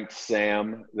we pranked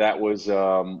Sam. That was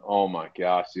oh my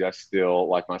gosh, dude, I still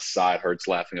like my side hurts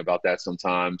laughing about that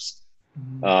sometimes.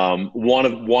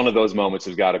 One of those moments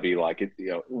has got to be like it,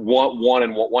 you know,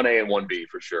 one A and one B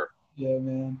for sure. Yeah,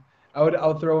 man.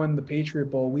 I'll throw in the Patriot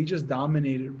Bowl. We just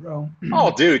dominated, bro.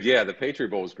 Oh, dude, yeah, the Patriot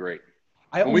Bowl was great.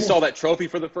 I When we saw almost that trophy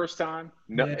for the first time,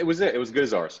 no, yeah. it was it. It was good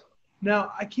as ours.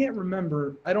 Now I can't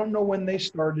remember. I don't know when they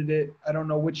started it. I don't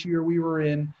know which year we were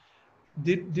in.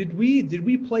 Did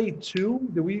we play two?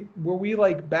 Were we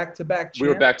like back to back We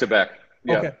were champs? back to back.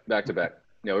 Yeah, Okay. back to back.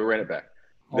 Yeah, we ran it back.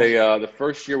 They Awesome. the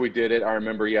first year we did it, I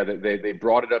remember. Yeah, they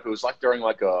brought it up. It was like during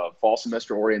like a fall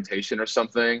semester orientation or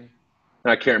something.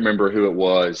 And I can't remember who it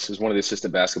was. It was one of the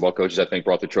assistant basketball coaches, I think,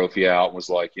 brought the trophy out and was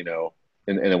like, and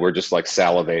then we're just like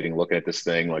salivating, looking at this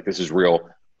thing, like this is real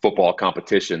football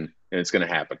competition, and it's going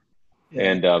to happen. Yeah.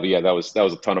 And but yeah, that was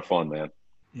a ton of fun, man.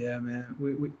 Yeah, man.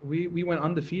 We went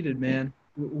undefeated, man.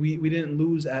 We didn't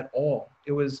lose at all.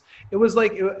 It was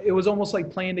almost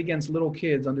like playing against little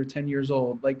kids under 10 years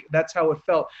old. Like that's how it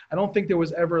felt. I don't think there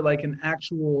was ever like an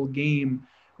actual game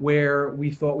where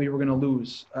we thought we were going to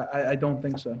lose. I don't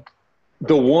think so.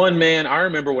 The one, man, I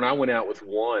remember when I went out with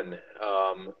one.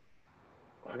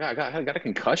 I got a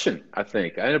concussion, I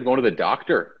think. I ended up going to the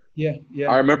doctor. Yeah, I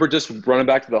yeah. remember just running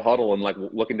back to the huddle and like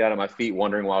looking down at my feet,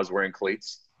 wondering why I was wearing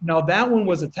cleats. Now that one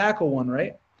was a tackle one,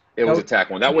 right? It That was was, a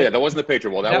tackle one. That way, yeah. yeah, that wasn't the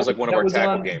Patriot Bowl. That was like one of our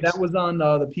tackle games. That was on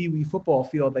the Pee Wee football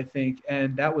field, I think,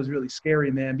 and that was really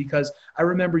scary, man. Because I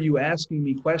remember you asking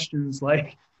me questions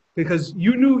like, because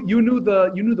you knew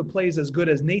the plays as good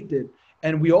as Nate did,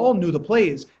 and we all knew the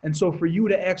plays. And so for you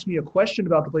to ask me a question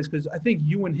about the plays, because I think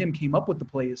you and him came up with the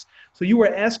plays, so you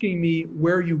were asking me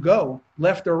where you go,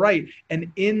 left or right, and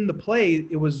in the play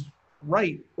it was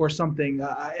right or something,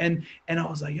 and I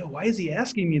was like, yo, why is he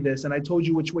asking me this? And I told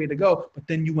you which way to go, but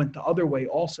then you went the other way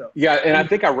also. Yeah, and I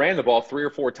think I ran the ball 3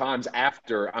 or 4 times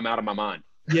after I'm out of my mind.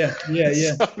 Yeah, yeah,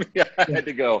 yeah, So, yeah, I yeah. had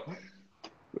to go.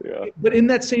 Yeah. But in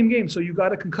that same game, so you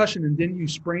got a concussion and didn't you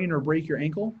sprain or break your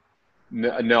ankle?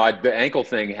 No, no, the ankle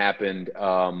thing happened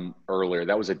earlier.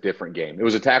 That was a different game. It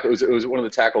was a tackle. It was one of the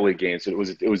tackle league games. So it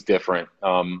was different.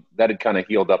 That had kind of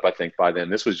healed up, I think, by then.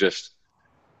 This was just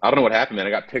I don't know what happened, man.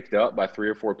 I got picked up by 3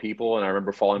 or 4 people, and I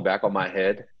remember falling back on my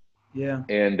head. Yeah,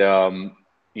 And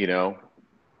you know,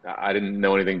 I didn't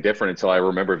know anything different until I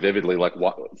remember vividly, like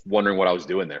wondering what I was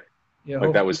doing there. yeah.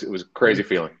 Like Hopefully, it was a crazy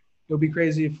feeling. it would be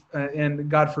crazy if, and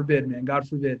God forbid, man, God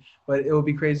forbid, but it would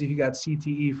be crazy if you got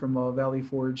CTE from a Valley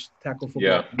Forge tackle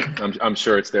Yeah, football. I'm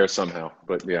sure it's there somehow.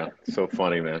 But yeah, so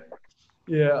funny, man.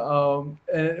 Yeah,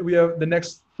 and we have the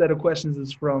next set of questions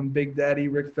is from Big Daddy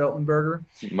Rick Feltenberger.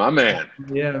 My man.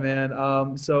 Yeah,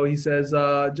 man. So he says,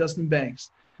 Justin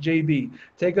Banks, JB,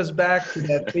 take us back to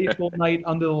that fateful night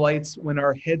under the lights when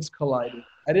our heads collided.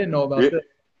 I didn't know about Yeah, this.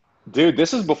 dude,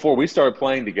 this is before we started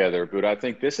playing together, but I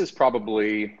think this is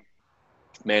probably,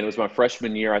 man, it was my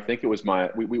freshman year. I think it was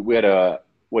we had I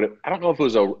don't know if it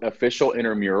was a official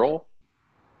intramural.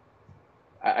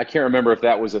 I can't remember if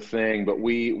that was a thing, but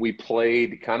we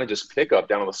played kind of just pickup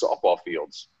down on the softball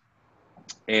fields.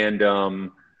 And It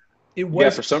yeah,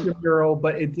 was for some, mural,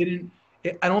 but it didn't.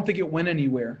 I don't think it went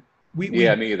anywhere.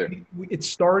 yeah, me either. It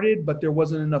started, but there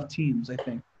wasn't enough teams. I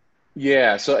think.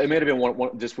 Yeah, so it may have been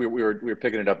one just we were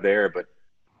picking it up there, but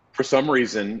for some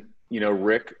reason,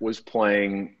 Rick was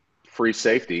playing free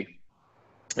safety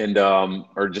and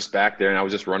or just back there, and I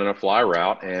was just running a fly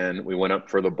route, and we went up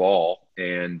for the ball,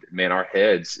 and man, our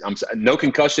heads. No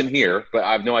concussion here, but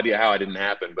I have no idea how it didn't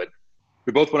happen. But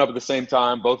we both went up at the same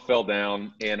time, both fell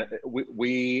down, and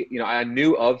I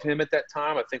knew of him at that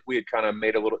time. I think we had kind of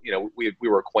made a little, we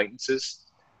were acquaintances.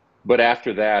 But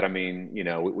after that, I mean,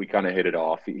 we kind of hit it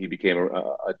off. He became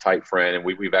a tight friend, and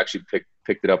we've actually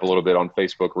picked it up a little bit on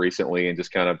Facebook recently, and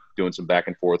just kind of doing some back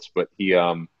and forths. But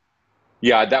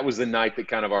yeah, that was the night that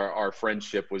kind of our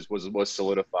friendship was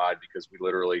solidified, because we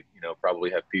literally,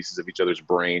 probably have pieces of each other's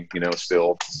brain,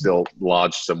 still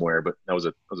lodged somewhere. But that was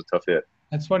a tough hit.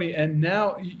 That's funny. And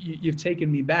now you've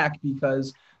taken me back,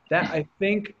 because I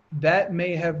think that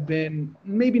may have been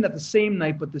maybe not the same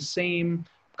night, but the same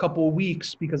couple of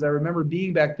weeks, because I remember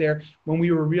being back there when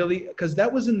we were because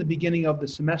that was in the beginning of the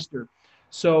semester.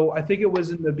 So I think it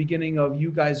was in the beginning of you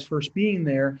guys first being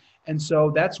there. And so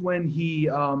that's when he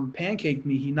pancaked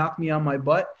me. He knocked me on my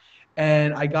butt.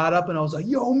 And I got up and I was like,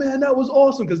 yo, man, that was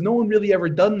awesome. Because no one really ever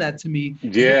done that to me.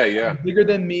 Yeah, yeah. Bigger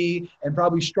than me and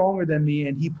probably stronger than me.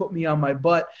 And he put me on my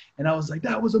butt. And I was like,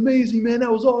 that was amazing, man.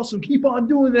 That was awesome. Keep on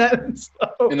doing that. And,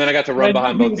 And then I got to run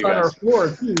behind both you on our guys. floor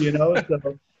too,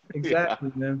 So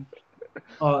exactly, Yeah. man.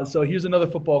 So here's another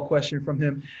football question from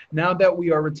him. Now that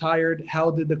we are retired, how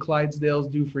did the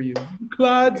Clydesdales do for you?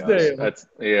 Clydesdale.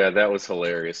 That was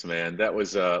hilarious, man. That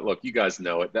was look, you guys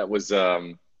know it. That was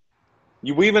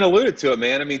we even alluded to it,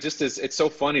 man. I mean, just as it's so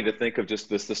funny to think of just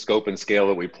the scope and scale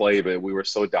that we play, but we were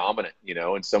so dominant,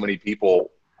 and so many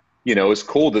people you know, it was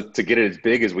cool to get it as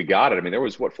big as we got it. I mean, there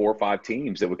was what, 4 or 5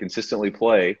 teams that would consistently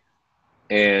play.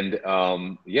 And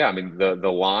yeah, I mean, the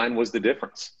line was the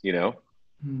difference, you know.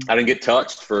 I didn't get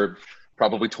touched for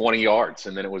probably 20 yards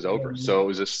and then it was over. So it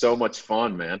was just so much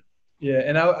fun, man. Yeah,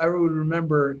 and I would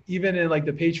remember even in like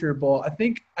the Patriot Bowl,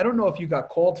 I don't know if you got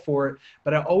called for it,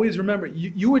 but I always remember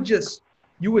you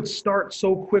would start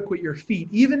so quick with your feet.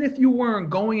 Even if you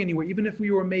weren't going anywhere, even if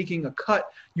you were making a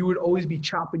cut, you would always be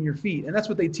chopping your feet. And that's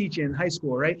what they teach you in high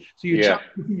school, right? So you're chopping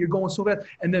your feet, you're going so fast.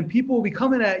 And then people will be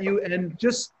coming at you and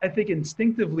just, I think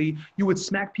instinctively, you would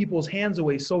smack people's hands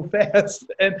away so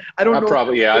fast. And I don't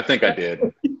know. I think I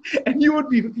did. And you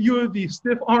would be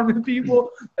stiff arming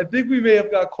people. I think we may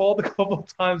have got called a couple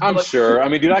of times. I'm sure. I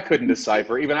mean, dude, I couldn't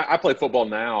decipher. Even I play football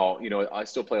now. You know, I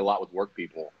still play a lot with work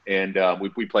people, and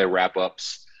we play wrap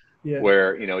ups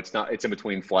where you know it's in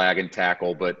between flag and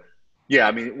tackle. But yeah,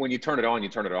 I mean, when you turn it on, you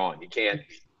turn it on. You can't.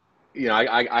 You know,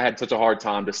 I had such a hard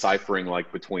time deciphering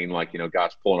like between like, you know,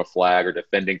 guys pulling a flag or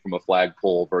defending from a flag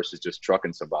pull versus just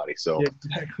trucking somebody. So yeah,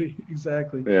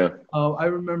 exactly. Yeah. I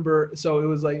remember. So it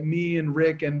was like me and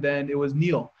Rick, and then it was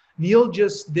Neil. Neil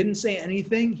just didn't say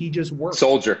anything. He just worked.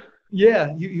 Soldier.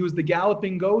 Yeah, he was the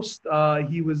galloping ghost.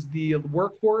 He was the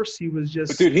workhorse. He was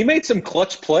just. But dude, he made some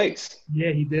clutch plays.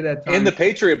 Yeah, he did at times. In the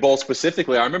Patriot Bowl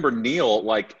specifically, I remember Neil,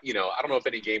 like, you know, I don't know if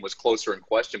any game was closer in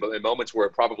question, but in moments where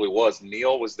it probably was,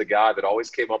 Neil was the guy that always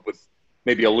came up with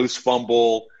maybe a loose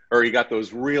fumble, or he got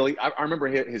those really. I remember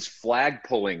his flag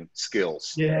pulling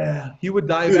skills. Yeah, he would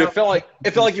dive. Dude, out. it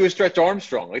felt like he was Stretch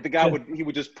Armstrong. Like the guy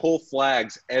would just pull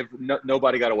flags.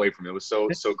 Nobody got away from it. It was so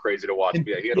crazy to watch. But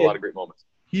yeah, he had a lot of great moments.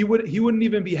 He wouldn't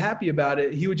even be happy about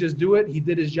it. He would just do it. He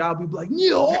did his job. We'd be like,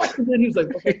 Neil, and then he was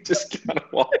like, okay, just kind of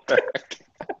walk back.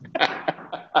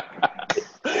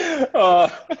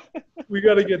 We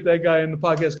got to get that guy in the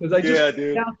podcast because I just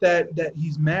found out that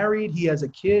he's married, he has a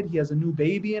kid, he has a new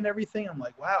baby and everything. I'm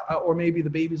like, wow. Or maybe the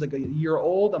baby's like a year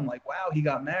old. I'm like, wow, he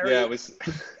got married. Yeah, it was.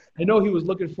 I know he was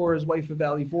looking for his wife at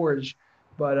Valley Forge,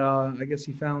 but I guess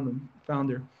he found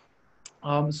her.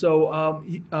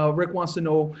 Rick wants to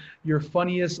know your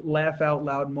funniest laugh out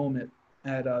loud moment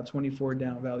at 24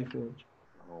 down Valley Forge.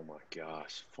 Oh my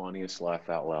gosh, funniest laugh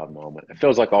out loud moment. It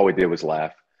feels like all we did was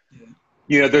laugh. Yeah.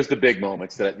 You know, there's the big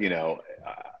moments that, you know,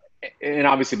 and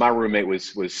obviously my roommate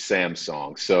was Sam's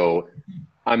song. So,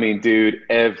 I mean, dude,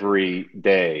 every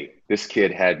day this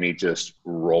kid had me just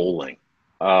rolling.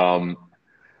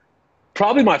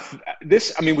 Probably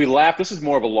we laughed. This is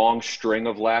more of a long string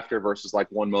of laughter versus like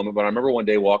one moment. But I remember one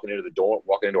day walking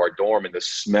into our dorm, and the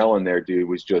smell in there, dude,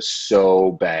 was just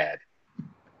so bad.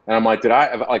 And I'm like,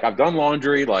 I've done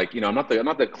laundry. Like, you know, I'm not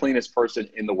the cleanest person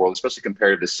in the world, especially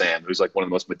compared to Sam, who's like one of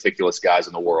the most meticulous guys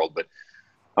in the world. But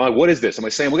I'm like, what is this? I'm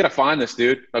like, Sam, we got to find this,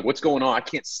 dude. Like, what's going on? I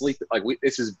can't sleep. Like,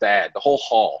 this is bad. The whole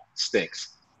hall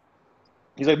stinks.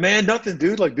 He's like, man, nothing,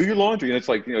 dude. Like, do your laundry. And it's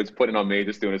like, you know, it's putting on me,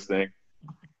 just doing his thing.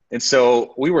 And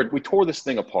so we tore this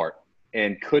thing apart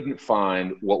and couldn't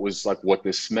find what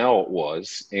this smell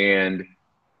was. And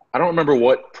I don't remember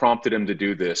what prompted him to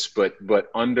do this, but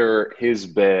under his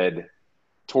bed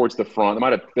towards the front, there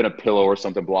might have been a pillow or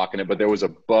something blocking it, but there was a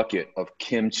bucket of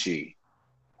kimchi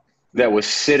that was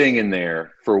sitting in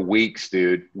there for weeks,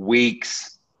 dude,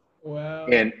 weeks. Wow.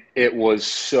 And it was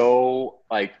so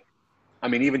like, I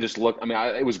mean, even just look, I mean,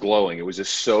 it was glowing. It was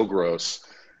just so gross.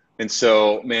 And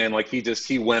so, man, like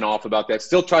he went off about that.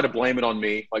 Still tried to blame it on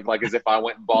me, like as if I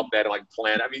went and bought that and like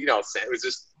planned. I mean, you know, it was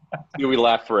just, you know, we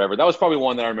laughed forever. That was probably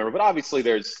one that I remember. But obviously,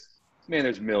 there's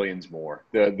millions more.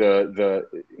 The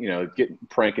you know,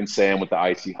 pranking Sam with the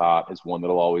icy hot is one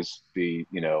that'll always be,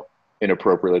 you know,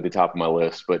 inappropriately at the top of my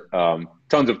list. But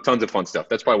tons of fun stuff.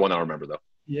 That's probably one I remember though.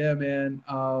 Yeah, man.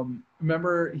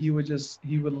 Remember he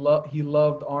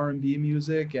loved R&B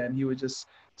music, and he would just.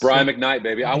 Brian McKnight,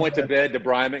 baby. I went to bed to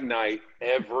Brian McKnight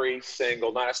every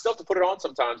single night. I still have to put it on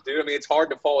sometimes, dude. I mean, it's hard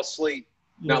to fall asleep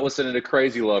not listening to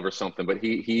Crazy Love or something, but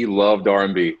he loved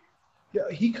R&B.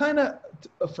 Yeah, he kind of,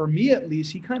 for me at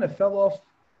least, he kind of fell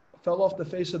off the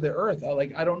face of the earth.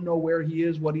 I don't know where he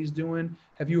is, what he's doing.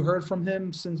 Have you heard from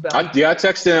him since Valley? I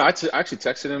texted him. I actually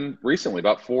texted him recently,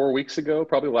 about 4 weeks ago,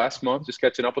 probably last month, just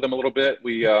catching up with him a little bit.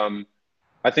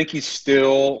 I think he's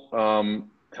still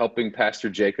helping Pastor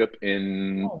Jacob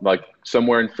in like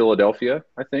somewhere in Philadelphia,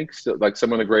 I think, still like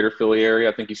somewhere in the greater Philly area.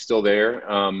 I think he's still there.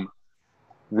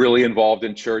 Really involved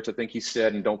in church, I think he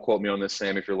said, and don't quote me on this,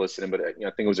 Sam, if you're listening, but you know,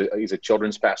 I think he's a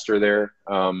children's pastor there.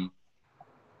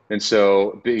 And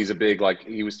so he's a big, like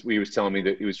he was telling me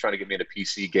that he was trying to get me into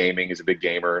PC gaming. He's a big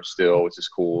gamer still, which is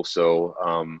cool.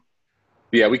 So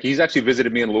yeah, he's actually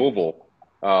visited me in Louisville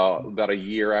about a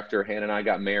year after Hannah and I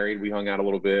got married. We hung out a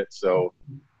little bit. So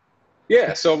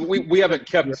Yeah, so we haven't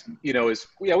kept, we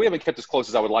haven't kept as close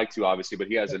as I would like to, obviously, but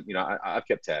he hasn't, I've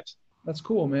kept tabs. That's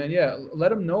cool, man. Yeah,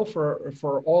 let him know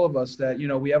for all of us that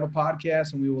we have a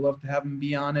podcast and we would love to have him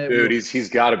be on it. Dude, he's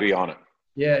got to be on it.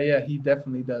 Yeah, he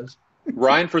definitely does.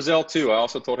 Ryan Frizzell too. I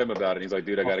also told him about it. He's like,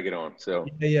 dude, I got to get on. So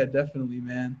yeah, definitely,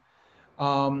 man.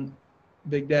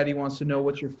 Big Daddy wants to know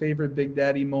what's your favorite Big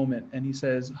Daddy moment, and he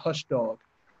says Hush Dog.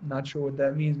 Not sure what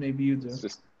that means. Maybe you do. It's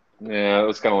just, yeah, it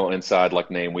was kind of a little inside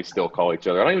name we still call each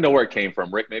other. I don't even know where it came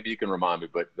from. Rick, maybe you can remind me,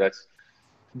 but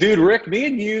dude, Rick, me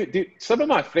and you, dude, some of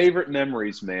my favorite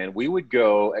memories, man, we would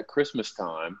go at Christmas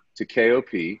time to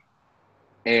KOP,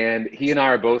 and he and I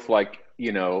are both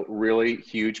really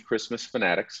huge Christmas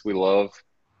fanatics. We love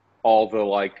all the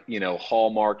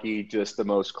hallmarky, just the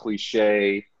most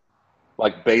cliche,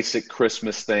 basic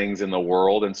Christmas things in the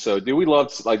world. And so, dude, we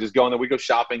loved just going there. We'd go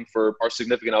shopping for our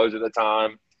significant others at the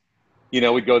time.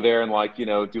 We'd go there and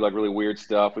do really weird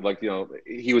stuff. We'd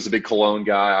he was a big cologne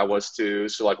guy. I was too.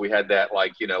 So we had that,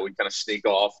 we'd kind of sneak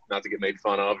off, not to get made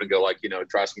fun of, and go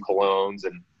try some colognes.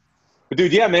 But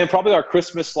dude, yeah, man, probably our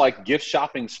Christmas gift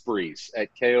shopping sprees at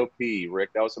KOP, Rick.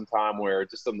 That was some time where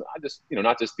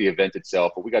not just the event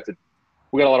itself, but we got a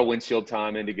lot of windshield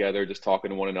time in together, just talking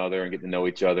to one another and getting to know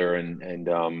each other, and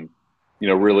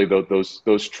really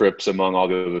those trips, among all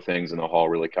the other things in the hall,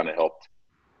 really kind of helped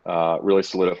really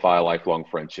solidify a lifelong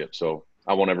friendship. So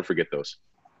I won't ever forget those.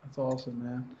 That's awesome,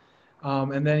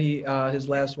 man. And then his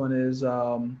last one is,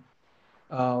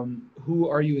 who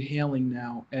are you hailing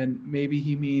now? And maybe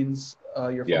he means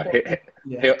your football.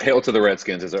 Hail to the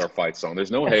Redskins is our fight song.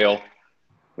 There's no hail.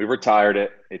 We retired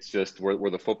it. It's just we're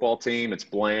the football team. It's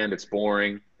bland. It's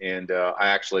boring. And I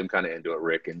actually am kind of into it,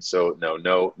 Rick. And so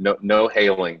no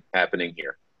hailing happening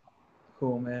here.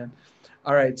 Cool, man.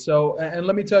 All right. So, and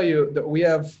let me tell you that we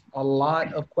have a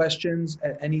lot of questions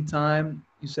at any time.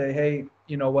 You say, hey,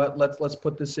 you know what? Let's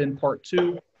put this in part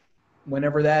 2.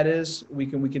 Whenever that is, we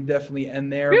can definitely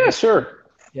end there. Yeah, sure.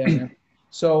 Yeah. Man.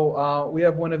 So we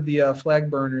have one of the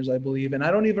flag burners, I believe, and I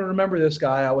don't even remember this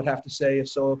guy, I would have to say.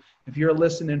 So if you're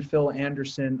listening, Phil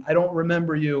Anderson, I don't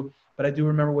remember you, but I do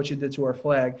remember what you did to our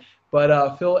flag.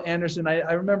 But Phil Anderson,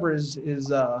 I remember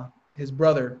his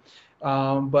brother.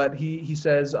 But he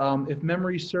says, if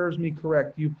memory serves me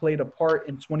correct, you played a part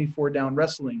in 24 Down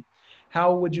Wrestling.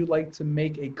 How would you like to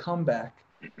make a comeback?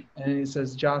 And he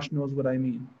says, Josh knows what I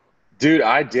mean. Dude,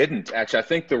 I didn't actually. I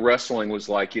think the wrestling was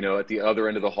at the other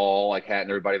end of the hall, Hat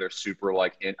and everybody. They're super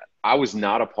in. I was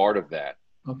not a part of that.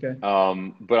 Okay.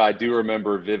 But I do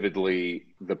remember vividly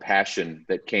the passion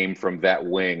that came from that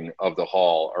wing of the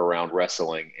hall around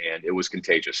wrestling, and it was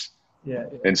contagious. Yeah.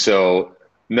 And so,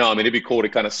 no, I mean, it'd be cool to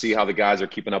kind of see how the guys are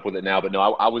keeping up with it now. But no,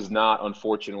 I was not,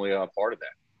 unfortunately, a part of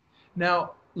that.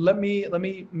 Now, let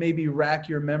me maybe rack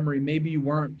your memory. Maybe you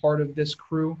weren't part of this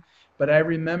crew, but I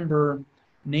remember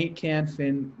Nate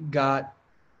Canfin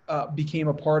became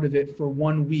a part of it for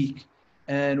 1 week,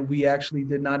 and we actually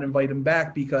did not invite him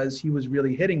back because he was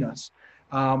really hitting us,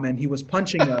 and he was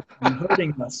punching us and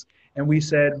hurting us. And we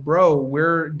said, bro,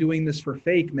 we're doing this for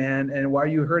fake, man, and why are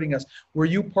you hurting us? Were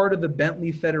you part of the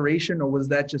Bentley Federation, or was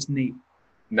that just Nate?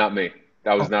 Not me.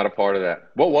 I was not a part of that.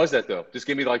 What was that though? Just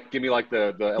give me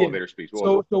the elevator speech.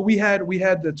 So we had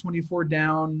the 24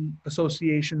 Down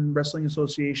Association, Wrestling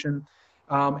Association.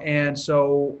 And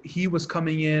so he was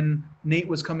coming in, Nate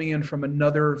was coming in from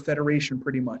another federation,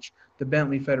 pretty much, the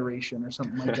Bentley Federation or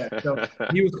something like that. So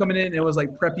he was coming in, and it was like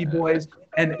Preppy Boys,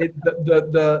 and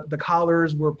the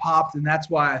collars were popped, and that's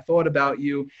why I thought about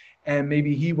you, and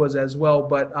maybe he was as well.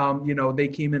 But, they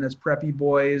came in as Preppy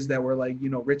Boys that were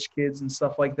rich kids and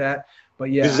stuff like that. But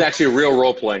yeah. This is actually a real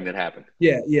role playing that happened.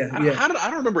 Yeah. I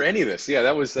don't remember any of this. Yeah,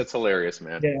 that's hilarious,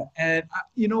 man. Yeah, and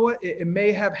you know what? It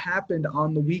may have happened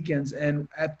on the weekends and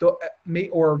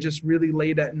or just really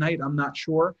late at night. I'm not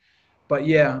sure, but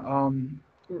yeah,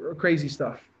 crazy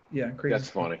stuff. Yeah, crazy. That's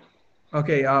funny.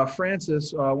 Okay,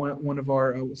 Francis, one of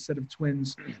our set of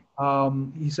twins,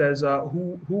 he says,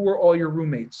 who were all your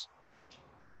roommates?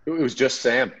 It was just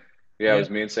Sam. Yeah, it was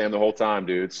me and Sam the whole time,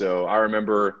 dude. So I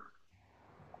remember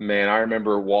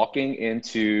walking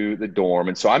into the dorm.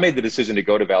 And so I made the decision to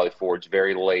go to Valley Forge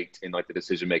very late in the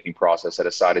decision-making process. I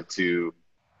decided to,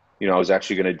 I was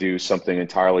actually going to do something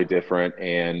entirely different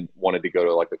and wanted to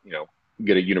go to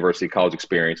get a university college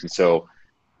experience. And so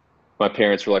my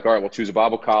parents were like, all right, well, choose a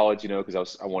Bible college,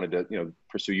 because I wanted to,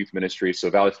 pursue youth ministry. So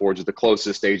Valley Forge is the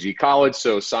closest AG college.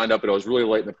 So signed up, and I was really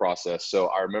late in the process. So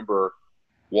I remember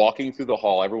walking through the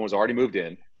hall. Everyone was already moved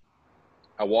in.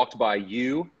 I walked by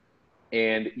you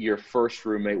and your first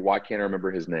roommate. Why can't I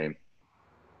remember his name?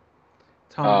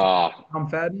 Tom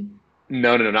Fadden?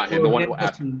 No, not him. The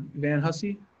one Van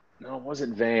Hussey? No, it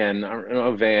wasn't Van. I don't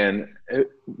know Van. The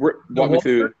Walk me Walter?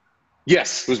 through.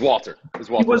 Yes, it was Walter. It was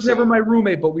He Walter. was never So my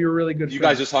roommate, but we were really good you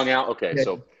friends. guys just hung out? Okay, Yeah.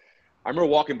 so I remember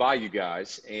walking by you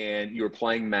guys and you were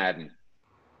playing Madden.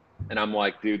 And I'm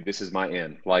like, dude, this is my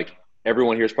end. Like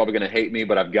everyone here is probably going to hate me,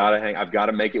 but I've got to I've got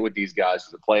to make it with these guys.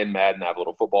 They're playing Madden. I have a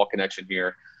little football connection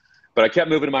here. But I kept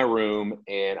moving to my room,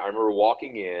 and I remember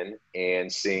walking in and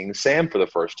seeing Sam for the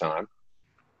first time.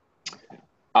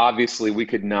 Obviously, we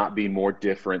could not be more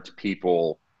different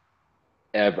people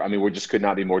ever. I mean, we just could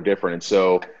not be more different. And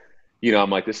so, I'm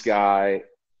like, this guy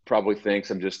probably thinks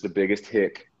I'm just the biggest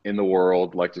hick in the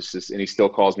world. Like and he still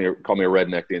called me a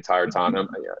redneck the entire time.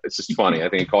 It's just funny. I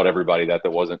think he called everybody that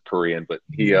wasn't Korean, but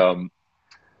but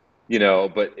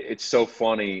it's so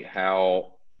funny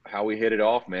how we hit it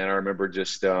off, man. I remember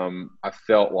just, I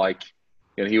felt like,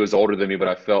 he was older than me, but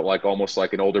I felt like almost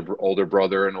like an older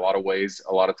brother in a lot of ways,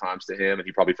 a lot of times to him. And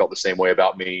he probably felt the same way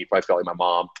about me. He probably felt like my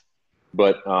mom,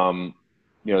 but,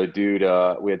 the dude,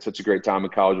 we had such a great time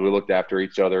in college. We looked after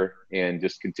each other and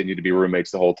just continued to be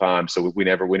roommates the whole time. So we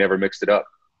never mixed it up.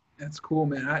 That's cool,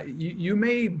 man. You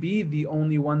may be the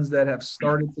only ones that have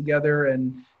started together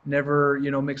and never,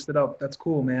 mixed it up. That's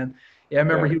cool, man. Yeah, I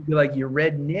remember he'd be like, "You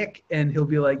red Nick," and he'll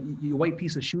be like, "You white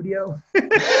piece of studio."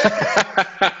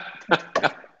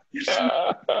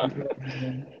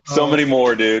 So many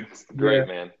more, dude. Great,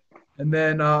 man. And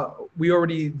then we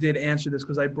already did answer this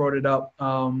because I brought it up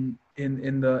in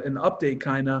the update,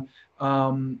 kind of.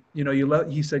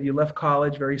 He said you left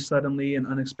college very suddenly and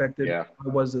unexpected. Yeah.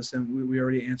 What was this? And we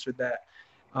already answered that.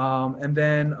 And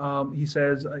then he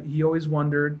says he always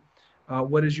wondered,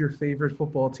 what is your favorite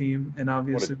football team? And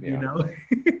obviously,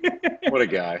 What a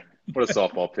guy. What a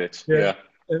softball pitch. Yeah.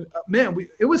 And, man,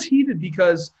 it was heated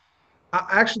because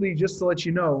actually, just to let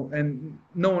you know, and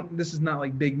this is not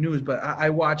like big news, but I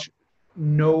watch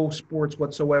no sports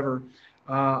whatsoever.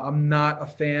 I'm not a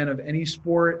fan of any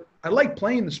sport. I like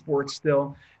playing the sports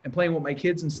still and playing with my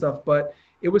kids and stuff, but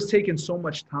it was taking so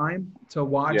much time to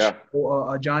watch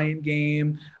a Giant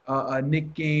game, a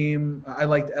Knick game. I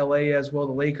liked LA as well,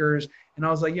 the Lakers. And I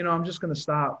was like, I'm just going to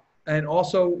stop. And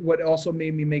also what also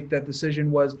made me make that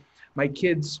decision was my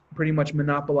kids pretty much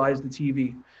monopolized the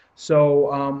TV. So,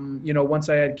 once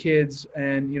I had kids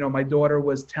and, my daughter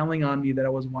was telling on me that I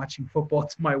was watching football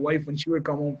to my wife when she would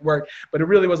come home from work, but it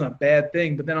really wasn't a bad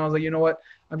thing. But then I was like, you know what,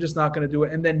 I'm just not going to do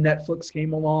it. And then Netflix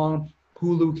came along,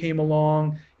 Hulu came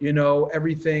along,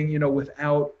 everything,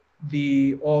 without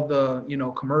all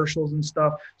the commercials and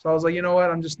stuff. So I was like, you know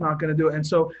what, I'm just not going to do it. And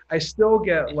so I still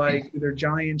get like either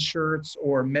Giant shirts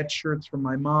or Met shirts from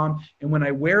my mom. And when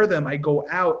I wear them, I go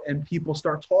out and people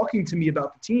start talking to me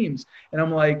about the teams. And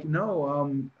I'm like,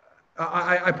 no,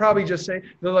 I probably just say,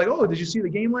 they're like, oh, did you see the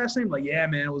game last night? I'm like, yeah,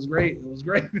 man, it was great. It was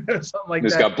great. Something like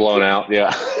just that. Got blown out.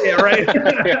 Yeah. Yeah, right.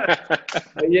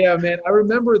 Yeah, man. I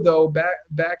remember though,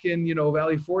 back in,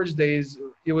 Valley Forge days,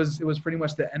 it was pretty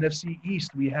much the NFC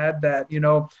East. We had that,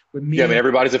 with me. Yeah, man,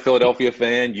 everybody's a Philadelphia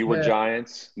fan. You were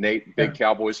Giants. Nate, big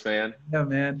Cowboys fan. Yeah,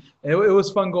 man. It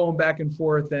was fun going back and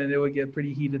forth, and it would get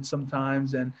pretty heated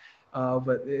sometimes. And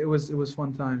but it was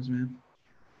fun times, man.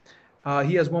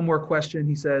 He has one more question.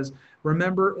 He says,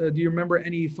 do you remember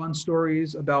any fun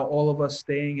stories about all of us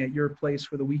staying at your place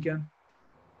for the weekend?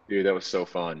 Dude, that was so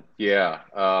fun. Yeah.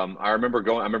 I remember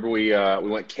we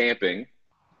went camping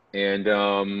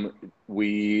and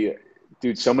we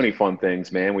so many fun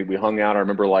things, man. We hung out. I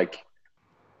remember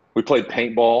we played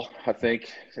paintball, I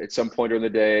think, at some point during the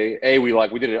day.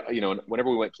 We did it, whenever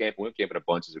we went camping a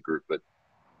bunch as a group, but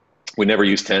we never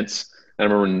used tents. I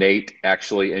remember Nate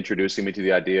actually introducing me to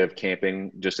the idea of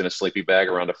camping just in a sleeping bag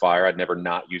around a fire. I'd never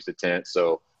not used a tent.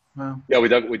 So, wow. Yeah, we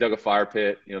dug a fire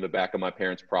pit, the back of my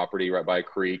parents' property right by a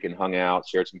creek and hung out,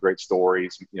 shared some great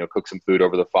stories, cooked some food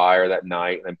over the fire that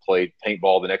night and then played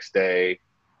paintball the next day.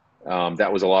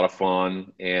 That was a lot of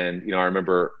fun. And, I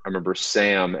remember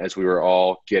Sam, as we were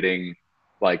all getting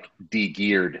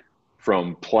de-geared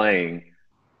from playing,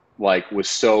 was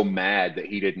so mad that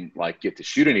he didn't get to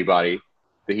shoot anybody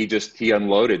that he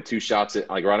unloaded 2 shots at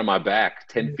right on my back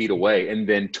 10 feet away and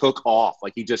then took off.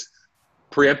 He just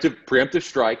preemptive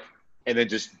strike and then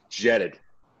just jetted.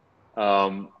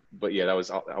 But yeah,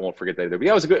 I won't forget that either. But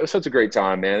yeah, it was such a great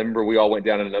time, man. I remember we all went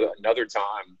down another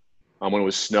time when it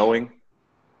was snowing.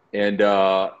 And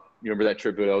you remember that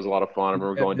trip? That was a lot of fun. I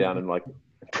remember going down and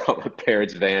brought my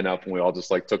parents' van up and we all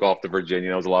just took off to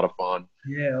Virginia. That was a lot of fun.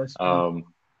 Yeah, it was fun.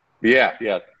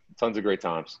 Yeah, tons of great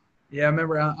times. Yeah, I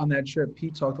remember on that trip,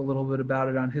 Pete talked a little bit about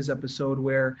it on his episode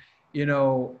where, it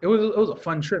was a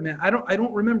fun trip, man. I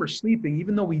don't remember sleeping,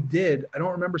 even though we did. I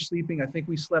don't remember sleeping. I think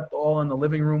we slept all in the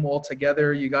living room all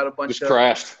together. You got a bunch just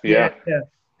crashed. Yeah.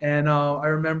 And I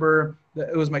remember that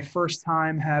it was my first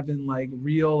time having like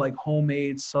real like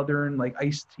homemade Southern like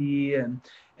iced tea, and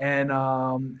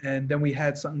then we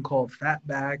had something called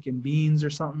fatback and beans or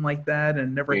something like that,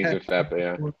 and never Beans had and fat,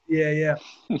 yeah. yeah,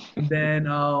 yeah. And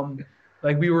then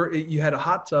like you had a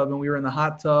hot tub, and we were in the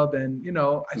hot tub, and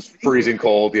I It's think freezing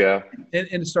cold, yeah. and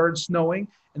it started snowing,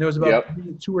 and there was about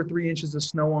Yep. 2 or 3 inches of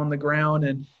snow on the ground,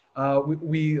 and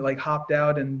we like hopped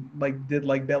out and like did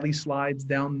like belly slides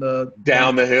down.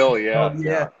 Down the hill, Oh yeah, yeah.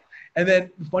 yeah. And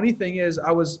then the funny thing is,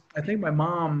 I think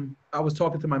I was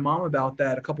talking to my mom about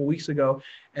that a couple weeks ago,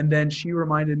 and then she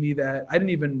reminded me that I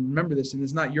didn't even remember this, and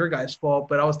it's not your guys' fault,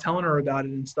 but I was telling her about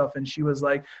it and stuff, and she was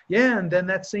like, "Yeah." And then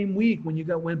that same week when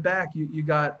went back, you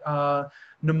got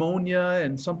pneumonia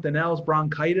and something else,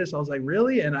 bronchitis. I was like,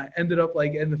 "Really?" And I ended up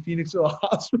like in the Phoenixville Well,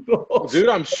 hospital. dude,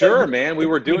 I'm sure, man. We I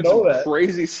were didn't doing some know that.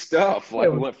 crazy stuff. Yeah, it Like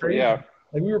we was went for, crazy. yeah.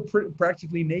 Like we were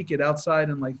practically naked outside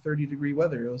in like 30-degree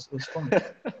weather. It was fun.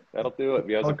 That'll do it.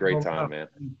 Yeah, it was a great time,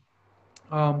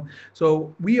 man.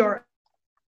 So we are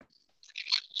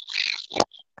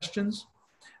questions.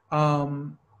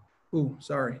 Um,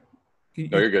 sorry.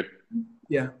 No, you're good.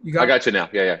 Yeah, you I got got you now.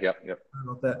 Yeah, yeah, yep, yep.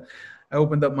 about that. I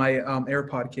opened up my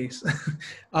AirPod case.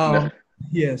 No.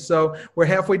 Yeah, so we're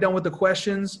halfway done with the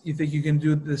questions. You think you can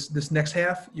do this next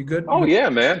half? You good? Oh yeah,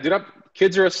 man. Dude,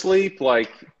 kids are asleep.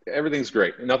 Like everything's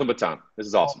great. Nothing but time. This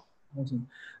is awesome. Awesome.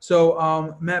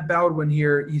 So Matt Baldwin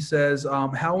here, he says,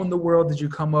 how in the world did you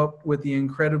come up with the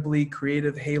incredibly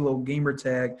creative Halo gamer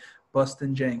tag,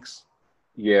 Bustin' Jenks?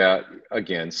 Yeah,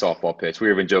 again, softball pitch. We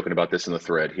were even joking about this in the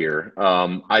thread here.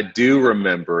 I do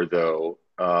remember though,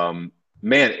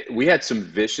 man, we had some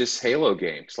vicious Halo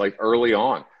games like early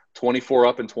on, 24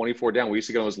 up and 24 down. We used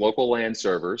to go on those local LAN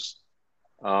servers.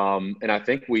 And I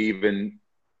think we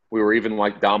were even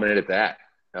like dominant at that.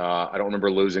 I don't remember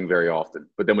losing very often,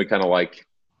 but then we kind of like,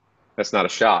 that's not a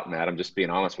shot, Matt. I'm just being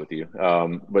honest with you.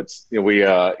 But we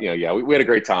had a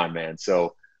great time, man.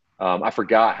 So I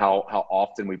forgot how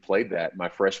often we played that my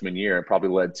freshman year, and probably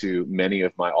led to many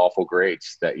of my awful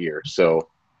grades that year. So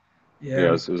Yeah,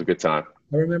 it was a good time.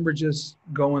 I remember just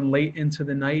going late into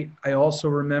the night. I also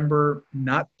remember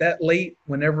not that late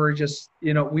whenever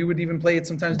we would even play it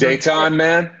sometimes during the day. Daytime,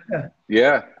 man. Yeah.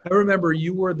 Yeah. I remember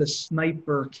you were the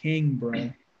sniper king,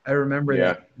 bro. I remember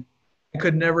Yeah. that. I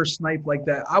could never snipe like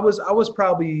that. I was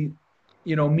probably,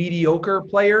 mediocre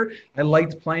player. I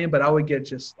liked playing, but I would get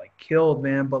just like killed,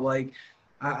 man. But like,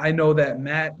 I know that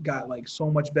Matt got like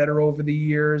so much better over the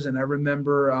years, and I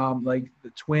remember like the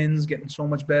twins getting so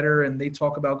much better, and they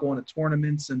talk about going to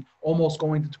tournaments and almost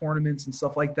going to tournaments and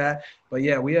stuff like that. But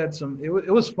yeah, we had some. It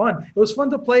was fun. It was fun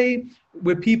to play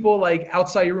with people like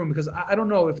outside your room, because I don't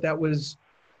know if that was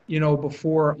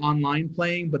before online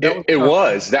playing, but that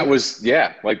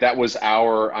was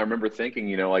I remember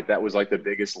thinking, like that was like the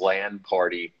biggest LAN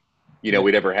party,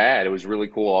 we'd ever had. It was really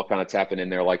cool, all kind of tapping in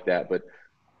there like that. But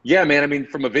yeah, man, I mean,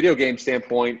 from a video game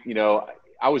standpoint,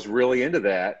 I was really into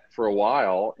that for a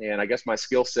while. And I guess my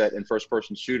skill set in first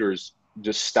person shooters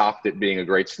just stopped at being a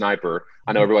great sniper.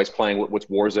 I know everybody's playing what's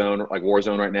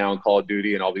Warzone right now, and Call of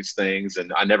Duty and all these things.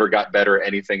 And I never got better at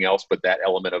anything else but that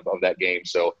element of that game.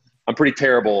 So I'm pretty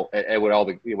terrible at what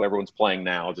everyone's playing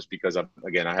now, just because I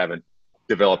haven't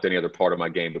developed any other part of my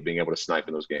game but being able to snipe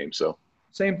in those games. So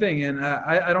same thing, and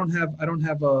I don't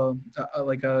have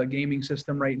a gaming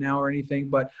system right now or anything,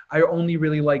 but I only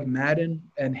really like Madden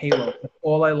and Halo. That's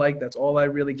all I like. That's all I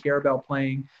really care about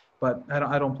playing. But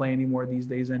I don't play anymore these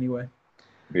days anyway.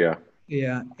 Yeah.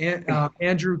 Yeah. And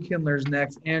Andrew Kindler's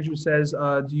next. Andrew says,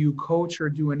 do you coach or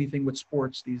do anything with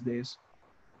sports these days?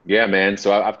 Yeah, man.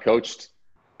 So I've coached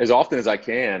as often as I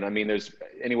can. I mean, there's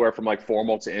anywhere from like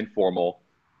formal to informal.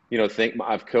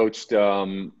 I've coached a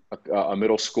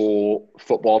middle school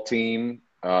football team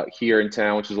here in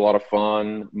town, which is a lot of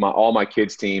fun. All my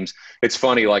kids' teams. It's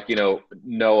funny, like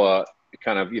Noah,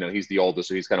 kind of he's the oldest,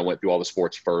 so he's kind of went through all the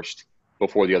sports first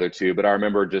before the other two. But I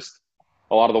remember just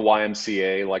a lot of the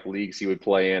YMCA like leagues he would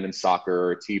play in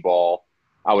soccer, t-ball.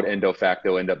 I would endo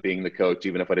facto end up being the coach,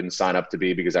 even if I didn't sign up to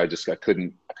be, because I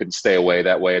couldn't stay away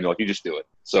that way. And they're like, you just do it.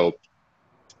 So,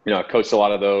 I coached a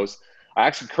lot of those. I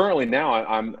actually currently now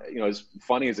I'm as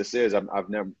funny as this is, I've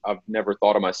never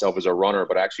thought of myself as a runner,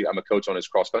 but actually I'm a coach on his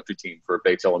cross country team for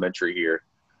Bates Elementary here,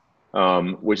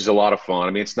 which is a lot of fun.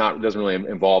 I mean, it doesn't really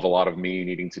involve a lot of me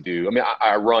needing to do. I mean,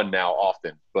 I run now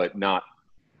often, but not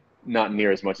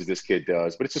near as much as this kid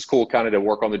does. But it's just cool, kind of to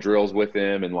work on the drills with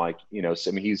him, and so,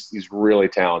 I mean, he's really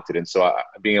talented, and so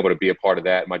being able to be a part of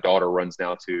that. My daughter runs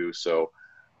now too, so.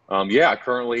 Yeah,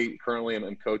 currently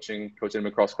I'm coaching him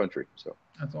across country. So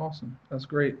that's awesome. That's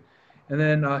great. And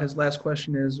then his last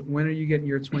question is, when are you getting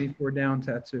your 24 down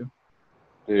tattoo?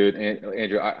 Dude,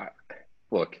 Andrew,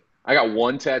 look, I got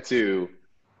one tattoo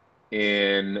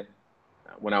in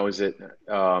when I was at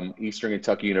Eastern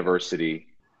Kentucky University,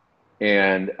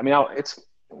 and I mean, it's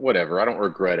whatever. I don't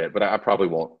regret it, but I probably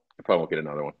won't. I probably won't get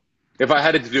another one. If I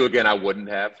had it to do again, I wouldn't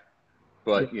have. Yeah.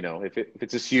 But if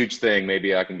it's this huge thing,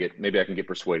 maybe I can get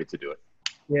persuaded to do it.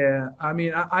 Yeah, I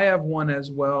mean, I have one as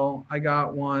well. I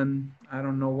got one. I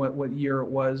don't know what year it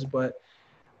was, but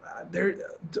they're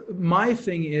my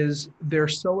thing is they're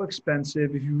so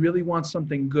expensive. If you really want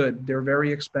something good, they're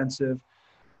very expensive.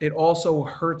 It also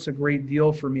hurts a great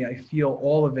deal for me. I feel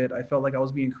all of it. I felt like I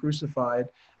was being crucified.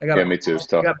 Yeah, me too. It's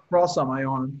I tough. got a cross on my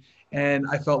arm, and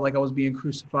I felt like I was being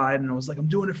crucified. And I was like, I'm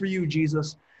doing it for you,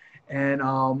 Jesus. And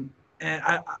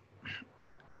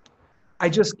I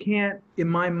just can't, in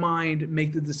my mind,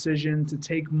 make the decision to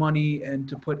take money and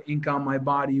to put ink on my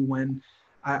body when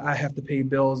I have to pay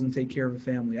bills and take care of a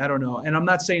family. I don't know. And I'm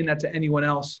not saying that to anyone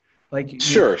else, like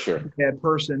Sure, you're sure. a bad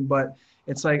person, but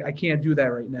it's like I can't do that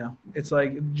right now. It's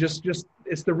like just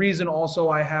it's the reason also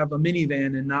I have a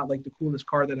minivan and not like the coolest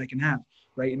car that I can have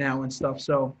right now and stuff.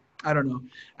 So I don't know.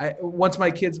 Once my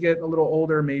kids get a little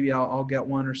older, maybe I'll get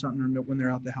one or something when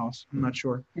they're out the house. I'm not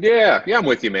sure. Yeah, yeah, I'm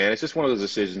with you, man. It's just one of those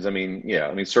decisions. I mean, yeah,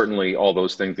 I mean, certainly all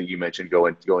those things that you mentioned go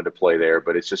into play there,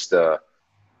 but it's just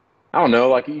I don't know,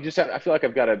 like you just have, I feel like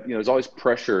I've got to, there's always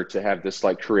pressure to have this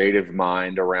like creative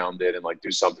mind around it and like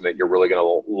do something that you're really going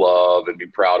to love and be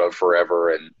proud of forever.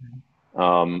 And,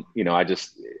 I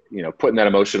just, putting that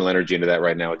emotional energy into that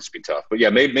right now would just be tough. But yeah,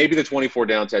 maybe the 24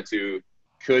 down tattoo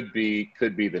could be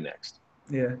the next.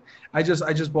 Yeah. I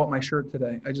just bought my shirt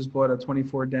today. I just bought a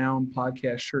 24 down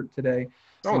podcast shirt today.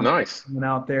 So Oh, when nice. I went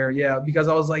out there, yeah, because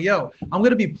I was like, yo, I'm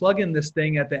going to be plugging this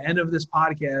thing at the end of this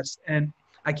podcast, and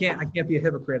I can't be a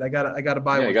hypocrite. I gotta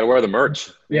buy Yeah, one. you got to wear the merch.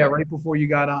 Yeah, Yeah. right before you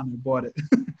got on, I bought it.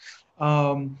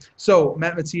 So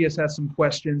Matt Matias has some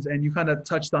questions, and you kind of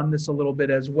touched on this a little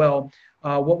bit as well.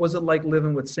 What was it like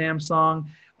living with Samsung?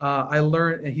 I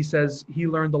learned, and he says he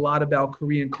learned a lot about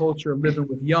Korean culture living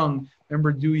with Young.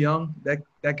 Remember Do Young? That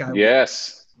guy.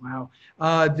 Yes. Wow.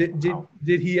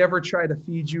 Did he ever try to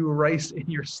feed you rice in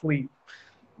your sleep?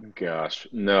 Gosh,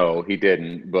 no, he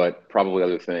didn't, but probably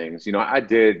other things. I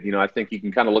did, I think you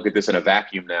can kind of look at this in a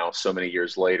vacuum now, so many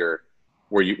years later,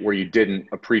 where you didn't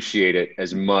appreciate it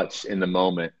as much in the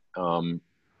moment.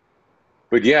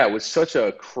 But yeah, it was such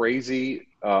a crazy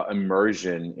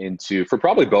immersion for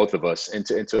probably both of us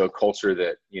into a culture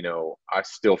that, I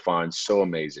still find so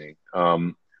amazing.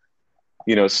 Sam,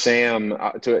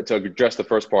 to address the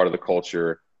first part of the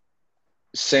culture,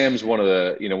 Sam's one of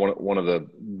the one of the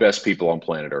best people on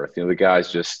planet Earth. The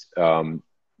guy's just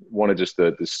one of just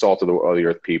the salt of the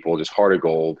earth people, just heart of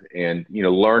gold. And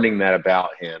learning that about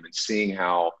him and seeing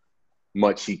how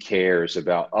much he cares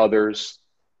about others,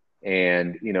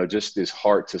 and just his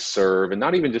heart to serve, and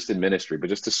not even just in ministry, but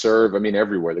just to serve. I mean,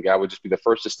 everywhere. The guy would just be the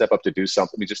first to step up to do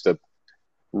something. He's just a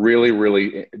really,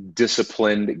 really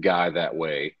disciplined guy that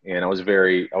way. And I was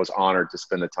honored to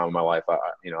spend the time of my life I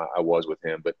was with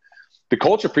him. But the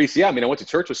culture piece, yeah. I mean, I went to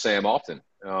church with Sam often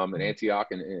in Antioch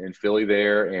and in Philly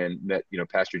there, and met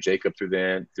Pastor Jacob through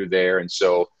there. And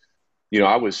so,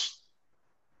 gosh,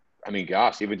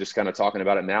 even just kind of talking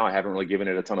about it now, I haven't really given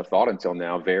it a ton of thought until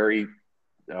now. Very,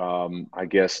 I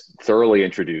guess, thoroughly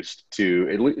introduced to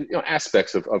at least,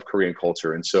 aspects of Korean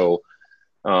culture. And so,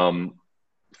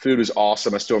 food was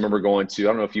awesome. I still remember going to, I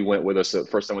don't know if you went with us, the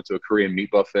first time I went to a Korean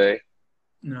meat buffet.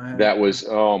 No, That was,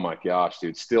 oh my gosh,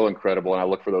 dude, still incredible. And I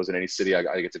look for those in any city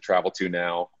I get to travel to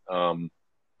now.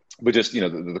 But just,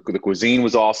 the cuisine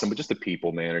was awesome, but just the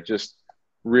people, man, are just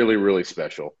really, really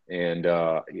special. And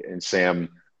Sam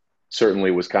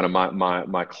certainly was kind of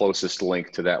my closest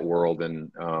link to that world.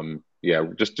 And yeah,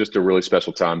 just a really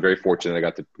special time. Very fortunate I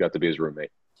got to be his roommate.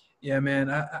 Yeah,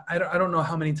 man. I don't know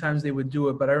how many times they would do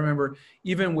it, but I remember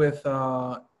even with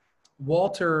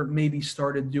Walter maybe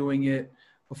started doing it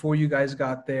before you guys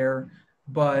got there.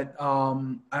 But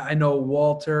I know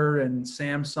Walter and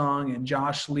Samsung and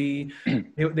Josh Lee,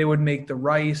 they would make the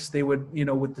rice. They would,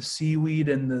 with the seaweed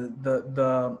and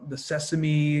the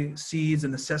sesame seeds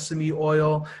and the sesame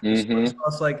oil, the soy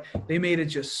sauce, like they made it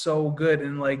just so good.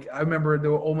 And like, I remember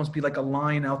there would almost be like a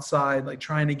line outside, like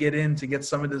trying to get in to get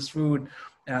some of this food.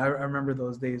 And I remember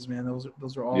those days, man. Those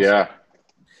are awesome. Yeah.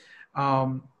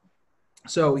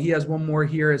 So he has one more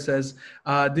here. It says,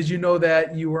 did you know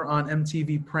that you were on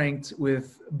MTV Pranked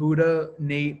with Buddha,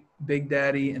 Nate, Big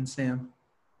Daddy, and Sam?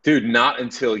 Dude, not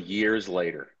until years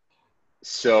later.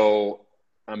 So,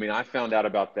 I mean, I found out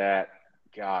about that.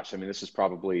 Gosh, I mean, this is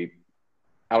probably,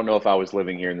 I don't know if I was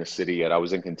living here in the city yet. I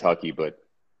was in Kentucky, but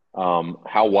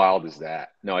how wild is that?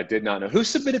 No, I did not know. Who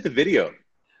submitted the video?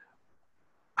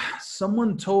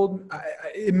 Someone told,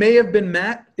 it may have been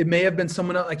Matt, it may have been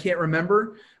someone else, I can't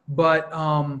remember, but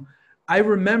I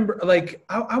remember like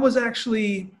I was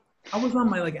actually, I was on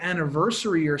my like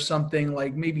anniversary or something,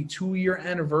 like maybe 2 year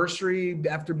anniversary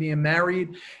after being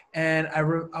married. And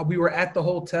we were at the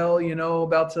hotel, you know,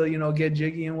 about to, you know, get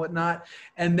jiggy and whatnot.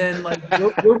 And then like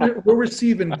we're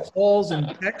receiving calls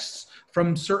and texts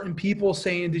from certain people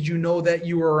saying, did you know that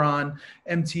you were on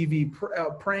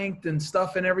MTV pranked and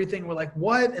stuff and everything? We're like,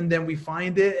 what? And then we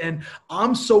find it. And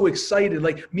I'm so excited.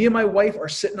 Like me and my wife are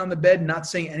sitting on the bed, not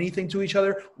saying anything to each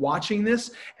other, watching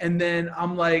this. And then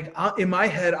I'm like, in my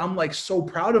head, I'm like so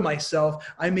proud of myself.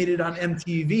 I made it on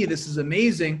MTV. This is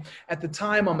amazing. At the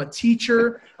time, I'm a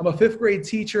teacher. I'm a 5th grade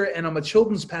teacher and I'm a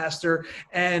children's pastor.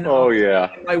 And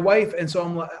my wife. And so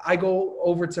I'm like, I go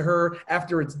over to her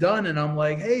after it's done and I'm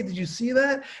like, hey, did you see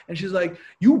that? And she's like,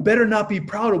 you better not be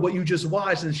proud of what you just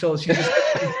watched. And she just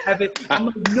have it. I'm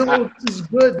like, no, this is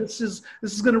good. This is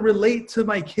going to relate to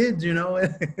my kids, you know?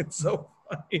 It's so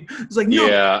funny. It's like,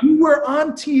 no, you were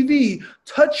on TV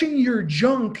touching your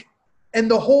junk and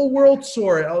the whole world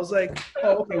saw it. I was like,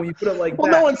 oh, okay, when you put it like that.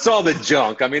 Well, no one saw the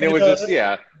junk. I mean, it was just,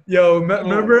 Yo,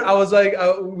 remember I was like,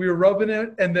 we were rubbing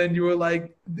it, and then you were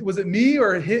like, was it me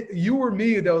or you or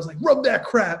me that was like, rub that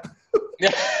crap?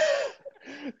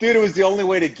 Dude, it was the only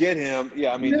way to get him.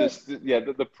 Yeah, I mean,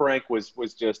 the prank was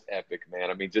just epic, man.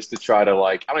 I mean, just to try to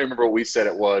like, I don't even remember what we said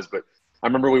it was, but I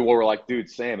remember we were like, dude,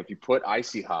 Sam, if you put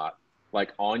Icy Hot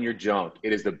like on your junk,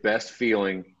 it is the best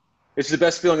feeling. It's the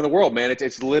best feeling in the world, man.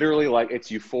 It's literally like,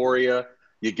 it's euphoria.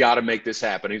 You got to make this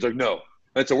happen. And he's like, no.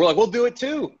 And so we're like, we'll do it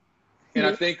too. And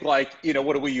I think like, you know,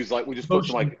 what do we use? Like we just put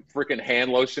some like freaking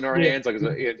hand lotion in our hands. Like,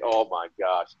 oh my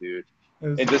gosh, dude.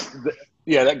 And just,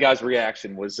 that guy's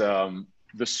reaction was,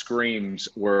 the screams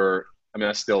were, I mean,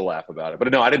 I still laugh about it, but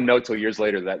no, I didn't know till years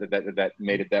later that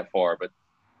made it that far. But,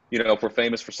 you know, if we're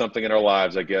famous for something in our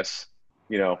lives, I guess,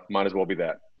 you know, might as well be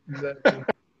that. Exactly.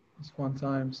 It's fun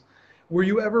times. Were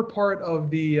you ever part of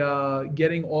the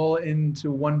getting all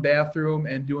into one bathroom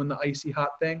and doing the Icy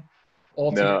Hot thing?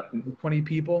 All together, 20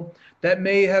 people. That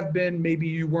may have been, maybe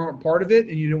you weren't part of it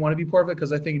and you didn't want to be part of it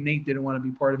because I think Nate didn't want to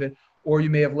be part of it, or you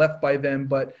may have left by then,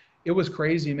 but it was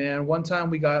crazy, man. One time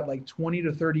we got like 20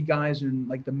 to 30 guys in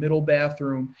like the middle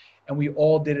bathroom and we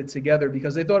all did it together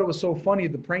because they thought it was so funny,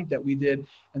 the prank that we did.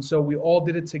 And so we all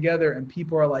did it together and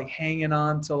people are like hanging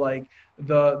on to like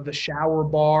the shower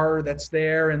bar that's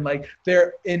there and like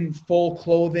they're in full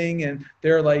clothing and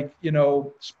they're like, you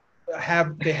know,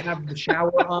 they have the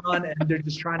shower on and they're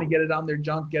just trying to get it on their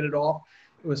junk, get it off.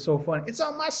 It was so funny. It's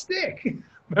on my stick.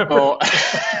 Oh.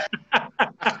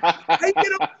 I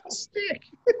get off the stick.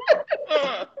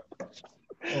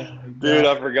 Dude,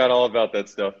 I forgot all about that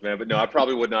stuff, man. But no, I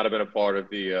probably would not have been a part of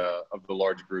the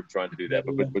large group trying to do that.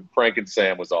 But Prank and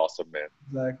Sam was awesome, man.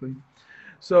 Exactly.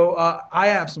 So I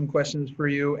have some questions for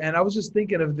you, and I was just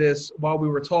thinking of this while we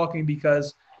were talking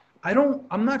because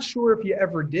I'm not sure if you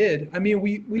ever did. I mean,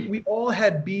 we all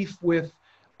had beef with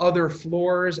other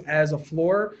floors as a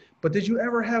floor, but did you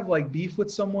ever have like beef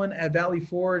with someone at Valley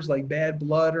Forge, like bad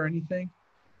blood or anything?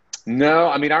 No,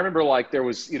 I mean, I remember like there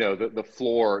was, you know, the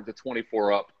floor, the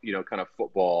 24 up, you know, kind of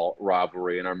football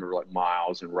rivalry. And I remember like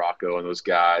Miles and Rocco and those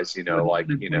guys, you know, like,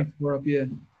 you know, up,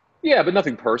 yeah, but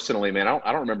nothing personally, man.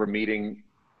 I don't remember meeting,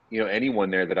 you know,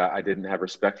 anyone there that I didn't have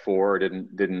respect for or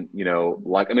didn't, you know,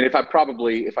 like, I mean, if I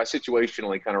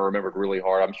situationally kind of remembered really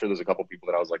hard, I'm sure there's a couple people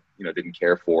that I was like, you know, didn't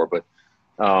care for, but,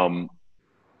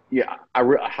 yeah,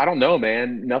 I don't know,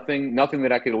 man. Nothing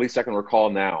that I can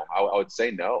recall now. I would say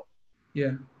no.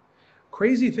 Yeah.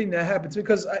 Crazy thing that happens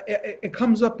because it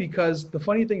comes up because the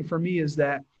funny thing for me is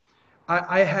that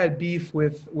I had beef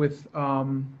with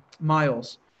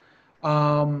Miles,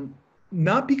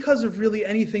 not because of really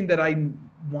anything that I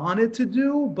wanted to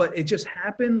do, but it just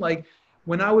happened. Like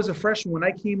when I was a freshman, when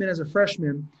I came in as a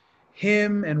freshman,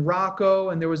 him and Rocco,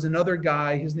 and there was another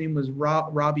guy, his name was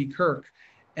Robbie Kirk.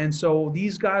 And so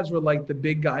these guys were like the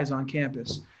big guys on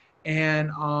campus. And,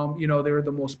 you know, they were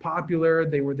the most popular,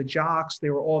 they were the jocks,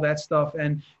 they were all that stuff.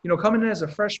 And, you know, coming in as a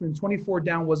freshman, 24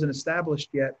 down wasn't established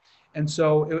yet. And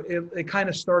so it kind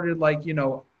of started like, you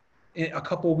know, a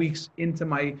couple of weeks into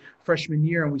my freshman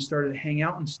year and we started to hang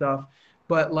out and stuff.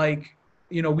 But like,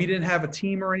 you know, we didn't have a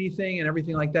team or anything and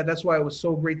everything like that. That's why it was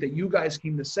so great that you guys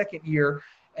came the second year,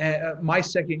 my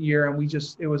second year, and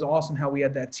it was awesome how we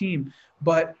had that team.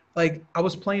 But like I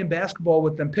was playing basketball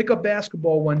with them, pickup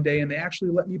basketball one day, and they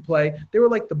actually let me play. They were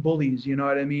like the bullies, you know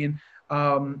what I mean?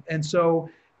 And so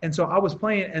I was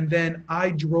playing, and then I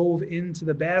drove into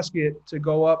the basket to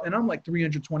go up, and I'm like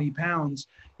 320 pounds,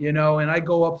 you know, and I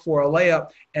go up for a layup,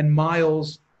 and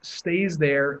Miles stays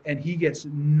there, and he gets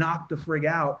knocked the frig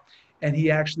out, and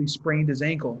he actually sprained his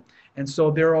ankle. And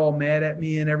so they're all mad at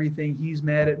me and everything. He's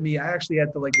mad at me. I actually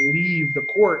had to like leave the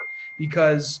court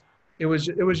because it was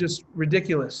just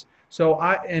ridiculous. So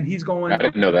and he's I going,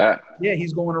 didn't know that. yeah,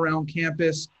 he's going around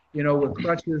campus, with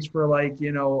crutches for like,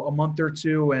 a month or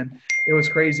two. And it was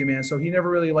crazy, man. So he never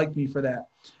really liked me for that.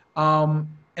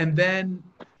 And then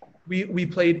we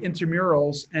played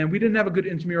intramurals, and we didn't have a good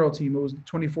intramural team. It was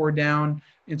 24 down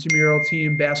intramural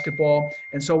team basketball.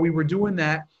 And so we were doing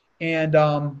that. And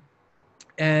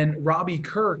Robbie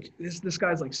Kirk, this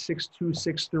guy's like 6'2",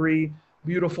 6'3",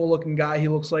 beautiful looking guy. He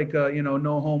looks like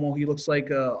no homo. He looks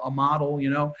like a model,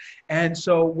 And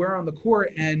so we're on the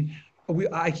court, and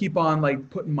I keep on like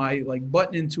putting my like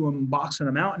button into him, boxing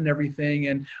him out and everything,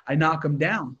 and I knock him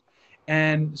down.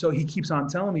 And so he keeps on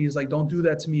telling me, he's like, don't do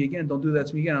that to me again. Don't do that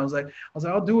to me again. I was like,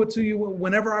 I'll do it to you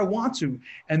whenever I want to.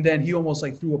 And then he almost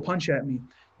like threw a punch at me.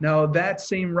 Now that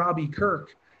same Robbie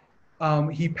Kirk,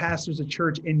 he pastors a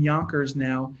church in Yonkers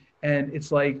now, and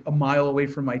it's like a mile away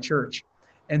from my church.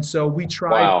 And so we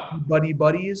tried to be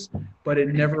buddies, but it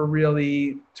never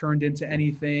really turned into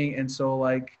anything. And so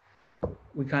like,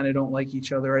 we kind of don't like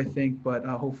each other, I think, but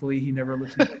hopefully he never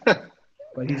listens.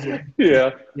 But he's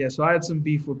yeah. So I had some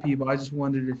beef with people. I just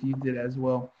wondered if you did as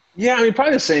well. Yeah, I mean,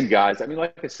 probably the same guys. I mean,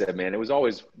 like I said, man, it was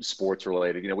always sports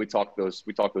related. We talked those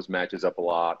matches up a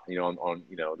lot. On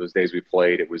those days we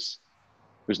played, there's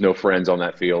no friends on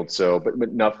that field. So, but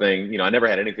nothing. I never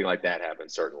had anything like that happen.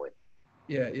 Certainly.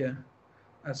 Yeah.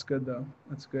 That's good though.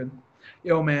 That's good.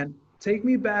 Yo, man, take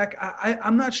me back.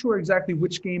 I'm not sure exactly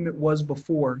which game it was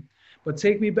before, but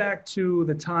take me back to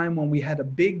the time when we had a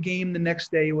big game the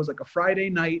next day. It was like a Friday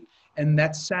night, and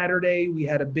that Saturday we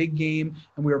had a big game,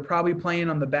 and we were probably playing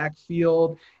on the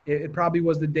backfield. It probably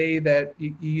was the day that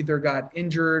you either got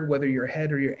injured, whether your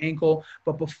head or your ankle.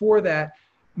 But before that,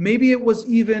 maybe it was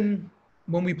even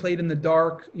when we played in the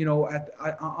dark,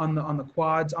 on the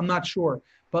quads. I'm not sure.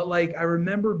 But like, I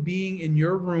remember being in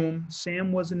your room.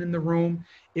 Sam wasn't in the room.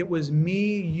 It was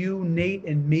me, you, Nate,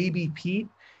 and maybe Pete.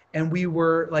 And we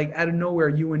were like, out of nowhere,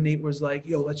 you and Nate was like,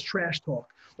 yo, let's trash talk.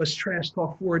 Let's trash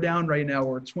talk 4 down right now,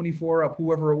 or 24 up,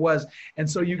 whoever it was. And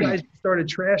so you guys started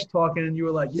trash talking, and you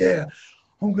were like, yeah,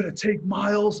 I'm going to take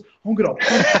Miles. I'm going to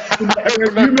punch him. You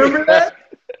remember that?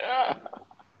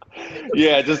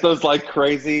 Yeah, just those like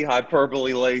crazy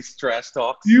hyperbole laced trash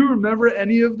talks. Do you remember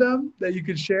any of them that you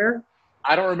could share?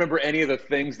 I don't remember any of the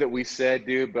things that we said,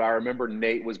 dude, but I remember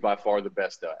Nate was by far the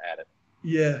best at it.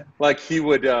 Yeah. Like he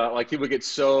would get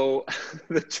so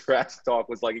the trash talk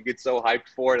was like, he gets so hyped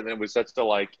for it, and then it was such a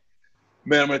like,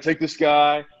 man, I'm gonna take this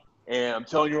guy, and I'm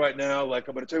telling you right now, like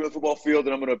I'm gonna take him to the football field,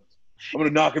 and I'm gonna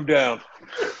knock him down.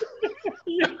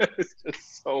 Yeah. It's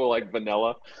just so like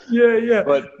vanilla. Yeah.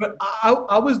 But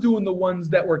I was doing the ones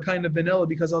that were kind of vanilla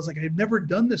because I was like, I've never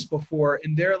done this before,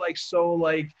 and they're like so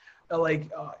like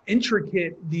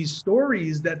intricate, these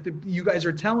stories that you guys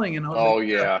are telling, and I was like,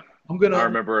 yeah. I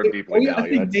remember it deeply now. I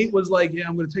think Nate was like, yeah,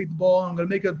 I'm going to take the ball. I'm going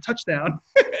to make a touchdown.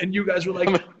 And you guys were like,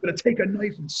 I'm going to take a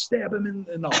knife and stab him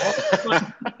in the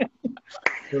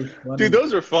heart. Dude,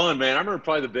 those are fun, man. I remember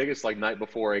probably the biggest like night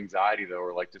before anxiety though,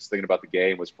 or like just thinking about the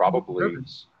game was probably.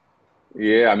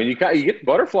 Yeah, I mean, you get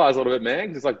butterflies a little bit,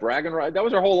 man. Just like bragging, right? That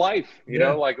was our whole life, you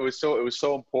know. Like it was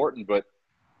so important. But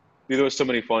dude, there was so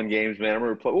many fun games, man. I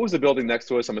remember what was the building next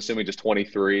to us? I'm assuming just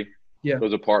 23. Yeah.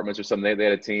 Those apartments or something. They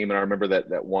had a team, and I remember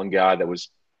that one guy that was,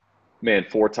 man,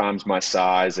 4 times my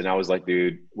size, and I was like,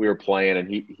 dude, we were playing, and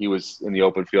he was in the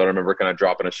open field. I remember kind of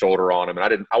dropping a shoulder on him,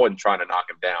 and I wasn't trying to knock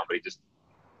him down, but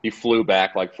he flew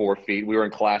back like 4 feet. We were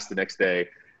in class the next day,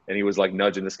 and he was like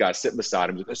nudging this guy sitting beside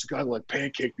him. He's like, this guy like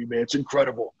pancaked me, man. It's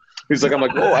incredible. He's like, I'm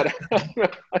like, whoa.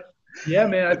 Yeah,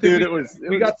 man. I think dude,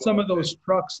 we got some of those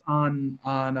trucks on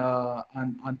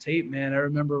tape, man. I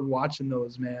remember watching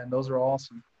those, man. Those are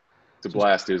awesome. It's a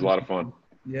blast, dude. It was a lot of fun.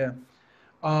 Yeah.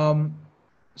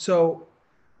 So,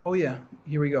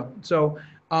 here we go. So,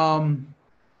 I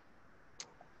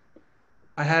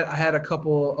had a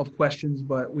couple of questions,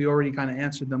 but we already kind of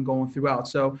answered them going throughout.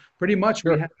 So pretty much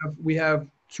we have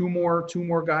two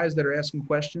more guys that are asking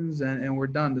questions, and we're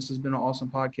done. This has been an awesome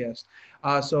podcast.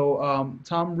 So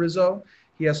Tom Rizzo,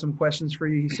 he has some questions for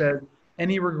you. He said,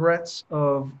 any regrets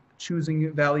of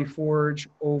choosing Valley Forge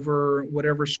over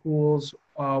whatever schools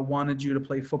wanted you to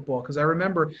play football? Because I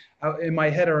remember in my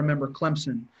head, I remember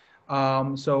Clemson.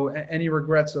 So any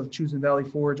regrets of choosing Valley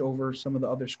Forge over some of the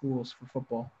other schools for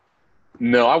football?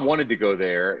 No, I wanted to go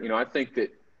there. I think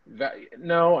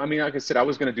no, I mean, like I said, I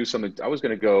was going to do something. I was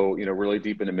going to go, really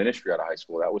deep into ministry out of high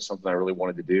school. That was something I really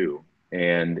wanted to do.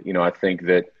 And, I think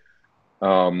that,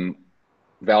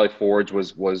 Valley Forge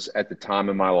was at the time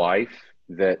in my life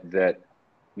that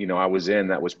I was in,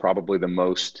 that was probably the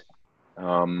most,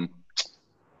 it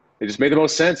just made the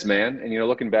most sense, man. And,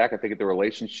 looking back, I think at the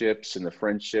relationships and the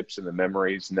friendships and the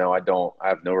memories, no, I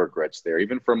have no regrets there.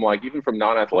 Even from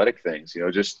non-athletic things,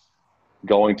 just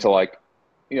going to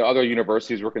other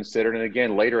universities were considered. And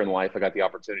again, later in life, I got the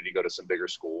opportunity to go to some bigger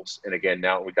schools. And again,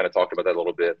 now we kind of talked about that a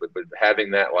little bit, but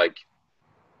having that,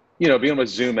 being able to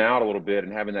zoom out a little bit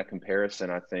and having that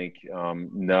comparison, I think,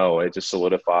 no, it just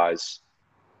solidifies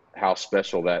how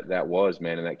special that was,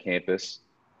 man, in that campus.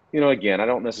 Again, I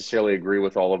don't necessarily agree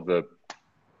with all of the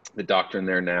doctrine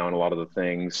there now and a lot of the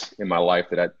things in my life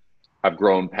that I've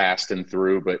grown past and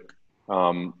through, but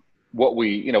what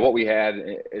we had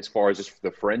as far as just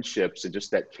the friendships and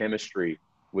just that chemistry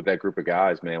with that group of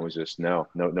guys, man, was just no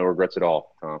regrets at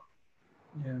all, Tom.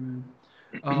 Yeah, man.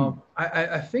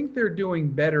 I think they're doing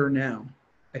better now.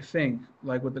 I think,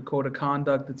 with the code of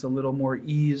conduct, it's a little more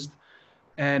eased.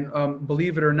 And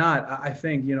believe it or not, I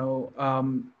think,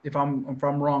 if I'm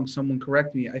wrong, someone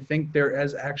correct me. I think there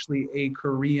is actually a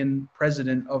Korean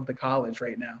president of the college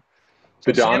right now.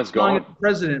 So Don is gone.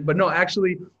 President, but no.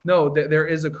 There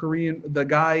is a Korean.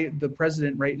 The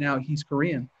president right now, he's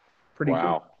Korean. Pretty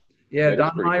wow. Cool. Yeah,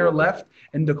 Don Meyer cool. Left,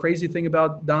 and the crazy thing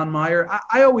about Don Meyer,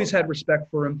 I always had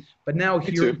respect for him, but now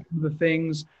hearing the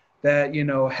things that,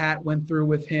 Hat went through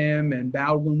with him and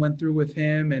Baldwin went through with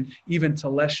him, and even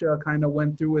Talesha kind of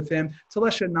went through with him.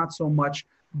 Talesha, not so much,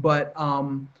 but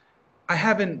I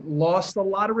haven't lost a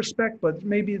lot of respect, but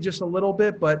maybe just a little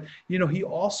bit. But, he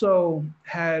also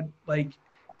had,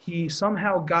 he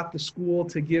somehow got the school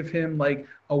to give him a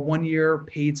 1-year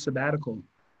paid sabbatical.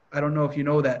 I don't know if you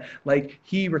know that.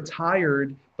 He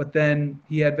retired, but then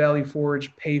he had Valley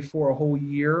Forge pay for a whole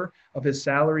year of his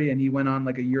salary, and he went on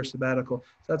a year sabbatical.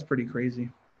 So that's pretty crazy.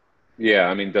 Yeah,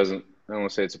 I mean, I don't want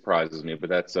to say it surprises me, but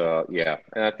that's yeah.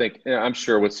 And I think I'm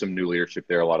sure with some new leadership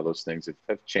there, a lot of those things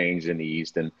have changed and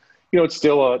eased. And it's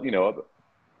still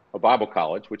a Bible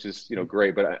college, which is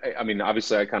great. But I mean,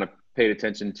 obviously, I kind of paid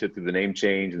attention to the name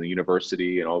change and the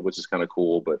university and all, which is kind of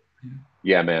cool. But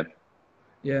yeah, man.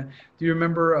 Yeah. Do you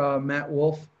remember Matt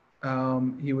Wolf?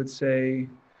 He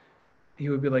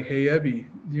would be like, "Hey, Ebby."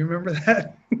 Do you remember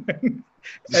that?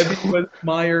 Ebby was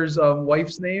Meyer's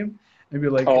wife's name. And be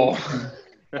like, "Oh."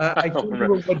 I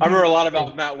remember a lot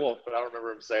about Matt Wolf, but I don't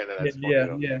remember him saying that.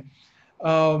 Yeah.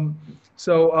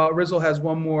 So Rizzle has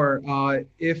one more.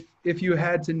 If you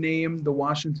had to name the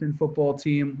Washington football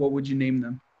team, what would you name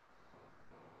them?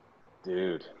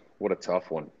 Dude, what a tough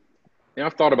one.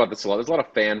 I've thought about this a lot. There's a lot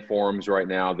of fan forums right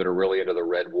now that are really into the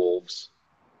Red Wolves.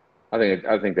 I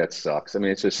think that sucks. I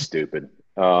mean, it's just stupid.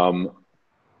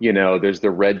 There's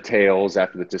the Red Tails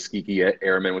after the Tuskegee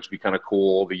Airmen, which would be kind of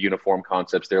cool. The uniform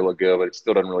concepts there look good, but it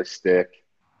still doesn't really stick.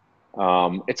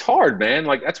 It's hard, man.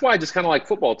 That's why I just kind of like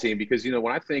football team, because,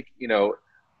 when I think,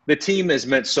 the team has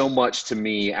meant so much to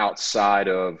me outside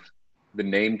of the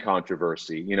name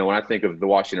controversy. When I think of the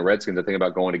Washington Redskins, I think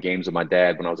about going to games with my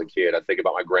dad when I was a kid. I think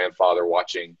about my grandfather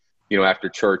watching, after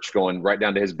church, going right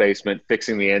down to his basement,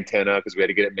 fixing the antenna because we had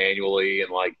to get it manually,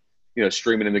 and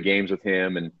streaming in the games with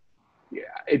him. And yeah,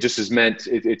 it just has meant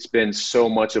it's been so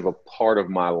much of a part of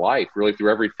my life, really through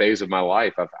every phase of my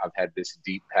life. I've had this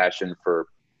deep passion for,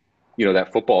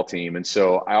 that football team. And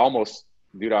so I almost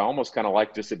kind of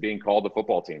like just it being called the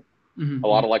football team. Mm-hmm. A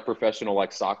lot of professional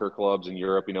soccer clubs in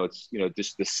Europe, it's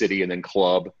just the city and then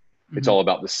club. Mm-hmm. It's all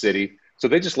about the city. So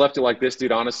they just left it like this,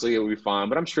 dude. Honestly, it would be fine,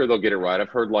 but I'm sure they'll get it right. I've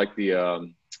heard the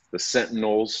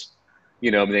Sentinels,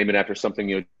 name it after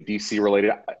something DC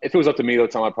related. If it was up to me, though,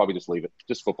 Tom, I'd probably just leave it.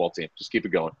 Just football team. Just keep it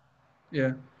going.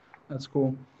 Yeah, that's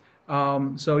cool.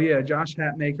 So yeah, Josh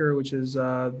Hatmaker, which is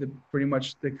pretty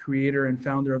much the creator and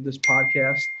founder of this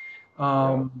podcast.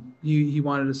 He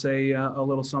wanted to say a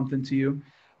little something to you.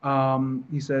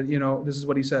 He said, this is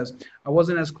what he says. "I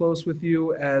wasn't as close with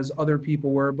you as other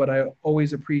people were, but I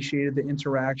always appreciated the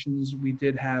interactions we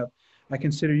did have. I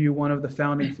consider you one of the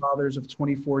founding fathers of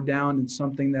 24 Down, and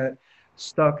something that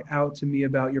stuck out to me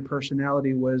about your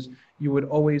personality was you would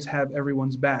always have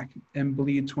everyone's back and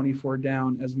bleed 24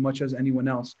 Down as much as anyone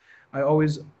else. I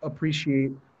always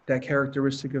appreciate that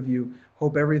characteristic of you.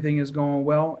 Hope everything is going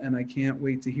well, and I can't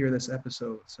wait to hear this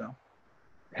episode." So.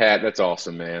 Hat, that's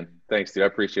awesome, man. Thanks, dude. I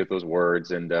appreciate those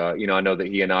words. And, I know that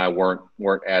he and I weren't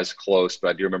as close, but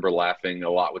I do remember laughing a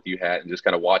lot with you, Hat, and just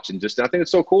kind of watching. And I think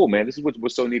it's so cool, man. This is what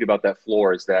was so neat about that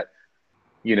floor, is that,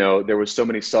 there was so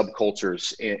many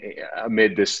subcultures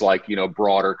amid this,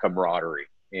 broader camaraderie.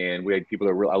 And we had people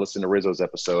that I listened to Rizzo's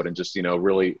episode and just,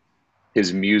 really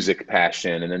his music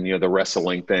passion, and then, the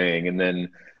wrestling thing. And then,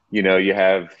 you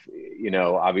have,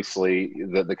 obviously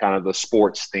the kind of the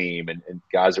sports theme and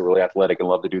guys are really athletic and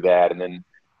love to do that. And then,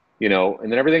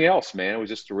 and then everything else, man, it was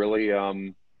just really,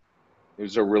 it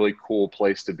was a really cool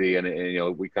place to be.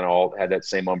 And we kind of all had that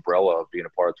same umbrella of being a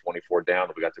part of 24 Down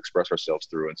that we got to express ourselves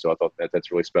through. And so I thought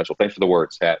that's really special. Thanks for the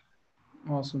words, Hat.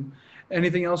 Awesome.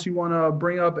 Anything else you want to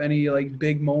bring up? Any like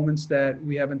big moments that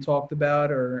we haven't talked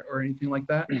about or anything like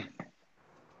that?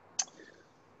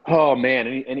 Oh man,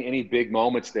 any big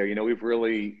moments there? We've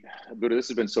really, but this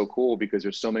has been so cool because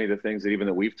there's so many of the things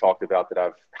that we've talked about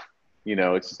that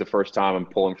it's just the first time I'm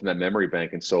pulling from that memory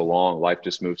bank in so long. Life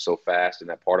just moves so fast in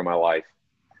that part of my life.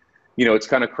 It's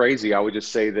kind of crazy. I would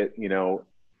just say that,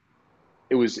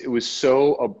 it was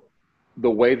so,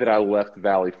 the way that I left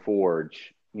Valley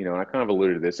Forge, and I kind of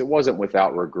alluded to this, it wasn't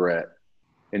without regret.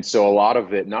 And so a lot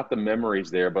of it, not the memories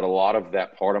there, but a lot of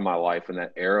that part of my life and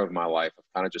that era of my life,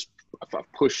 I've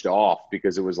pushed off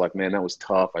because it was like, man, that was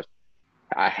tough.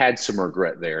 I had some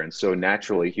regret there. And so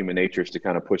naturally human nature is to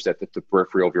kind of push that to the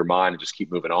peripheral of your mind and just keep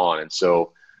moving on. And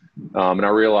so, and I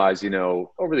realized,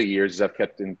 over the years, as I've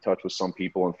kept in touch with some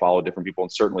people and followed different people,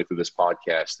 and certainly through this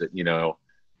podcast,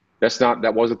 that,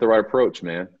 that wasn't the right approach,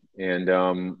 man. And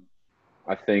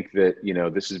I think that,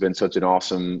 this has been such an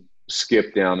awesome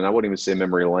skip down, and I wouldn't even say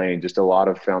memory lane, just a lot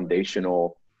of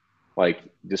foundational, like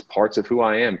just parts of who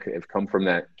I am have come from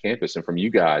that campus and from you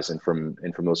guys and from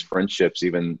those friendships,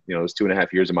 even, those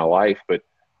 2.5 years of my life. But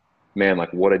man,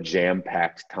 like what a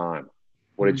jam-packed time.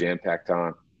 What a jam-packed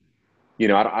time.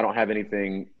 I don't have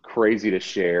anything crazy to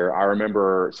share. I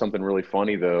remember something really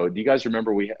funny though. Do you guys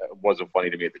remember it wasn't funny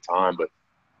to me at the time, but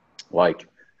like, do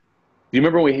you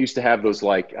remember when we used to have those,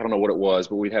 like, I don't know what it was,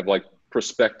 but we'd have like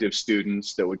prospective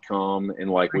students that would come and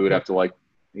like, we would have to like,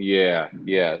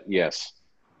 yes.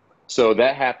 So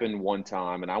that happened one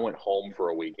time and I went home for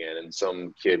a weekend and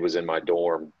some kid was in my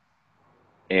dorm.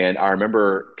 And I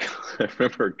remember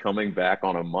coming back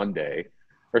on a Monday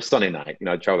or Sunday night,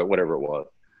 whatever it was.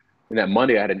 And that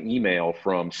Monday I had an email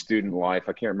from Student Life.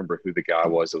 I can't remember who the guy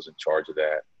was that was in charge of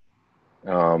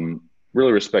that.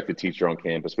 Really respected teacher on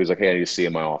campus. But he's like, hey, I need to see you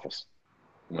in my office.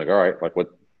 I'm like, all right, like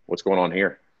what's going on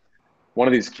here? One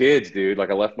of these kids, dude, like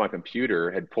I left my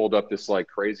computer, had pulled up this like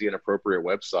crazy inappropriate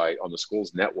website on the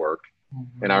school's network.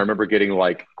 Mm-hmm. And I remember getting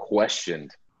like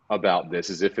questioned about this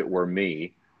as if it were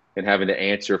me and having to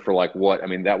answer for like what, I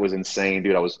mean, that was insane,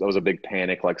 dude. That was a big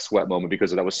panic, like sweat moment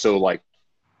because that was so like,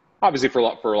 obviously for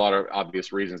a lot of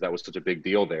obvious reasons, that was such a big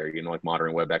deal there, like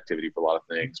monitoring web activity for a lot of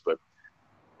things.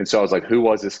 And so I was like, who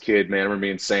was this kid, man? I remember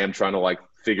me and Sam trying to like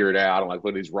figure it out and like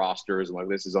look at these rosters and like,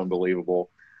 this is unbelievable.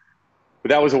 But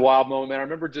that was a wild moment, man. I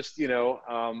remember just, and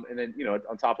then,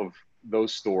 on top of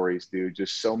those stories, dude,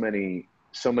 just so many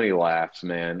laughs,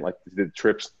 man. Like the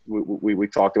trips we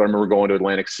talked about. I remember going to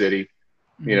Atlantic City,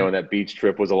 and that beach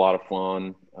trip was a lot of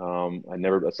fun.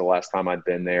 That's the last time I'd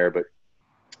been there, but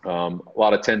a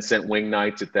lot of 10-cent wing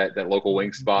nights at that local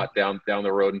wing spot down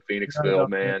the road in Phoenixville,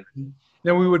 man.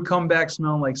 Then we would come back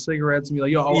smelling like cigarettes and be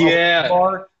like, yo, yeah.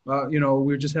 We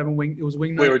were just having wing. It was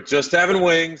wing night. We were just having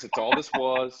wings. That's all this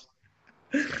was.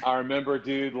 I remember,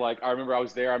 dude, I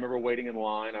was there. I remember waiting in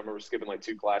line. I remember skipping like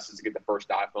 2 classes to get the first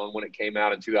iPhone when it came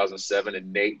out in 2007,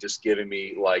 and Nate just giving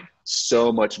me like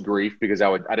so much grief because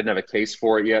I didn't have a case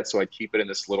for it yet, so I'd keep it in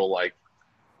this little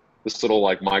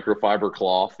microfiber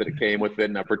cloth that it came with it,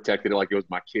 and I protected it like it was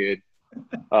my kid.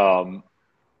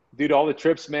 Dude, all the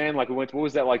trips, man. Like we went to, what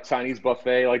was that, like Chinese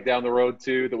buffet like down the road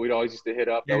too that we'd always used to hit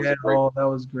up. That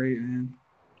was great, man.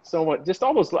 So much, just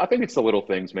all those. I think it's the little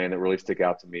things, man, that really stick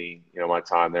out to me. My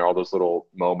time there, all those little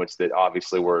moments that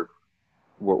obviously were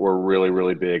really,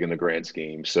 really big in the grand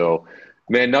scheme. So,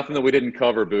 man, nothing that we didn't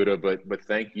cover, Buddha. But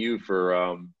thank you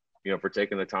for for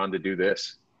taking the time to do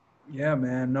this. Yeah,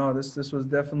 man. No, this was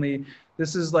definitely,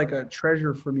 this is like a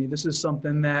treasure for me. This is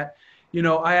something that,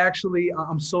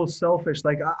 I'm so selfish.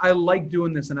 Like I like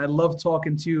doing this and I love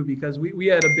talking to you because we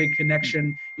had a big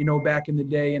connection, back in the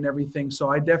day and everything. So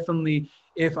I definitely,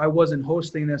 if I wasn't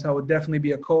hosting this, I would definitely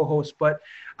be a co-host, but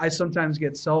I sometimes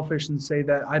get selfish and say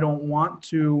that I don't want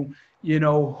to,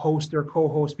 host or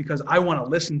co-host because I want to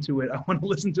listen to it. I want to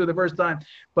listen to it the first time.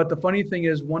 But the funny thing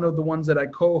is, one of the ones that I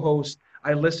co-host,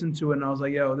 I listened to it and I was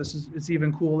like, yo, it's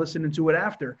even cool listening to it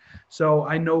after. So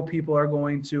I know people are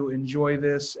going to enjoy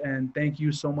this, and thank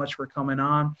you so much for coming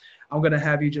on. I'm going to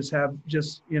have you just 1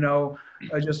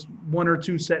 or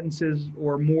 2 sentences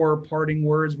or more parting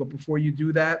words. But before you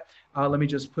do that, let me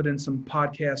just put in some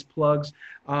podcast plugs.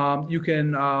 You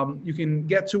can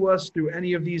get to us through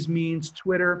any of these means: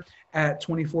 Twitter at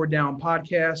 24 Down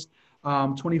Podcast,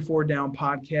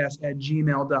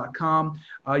 24downpodcast@gmail.com.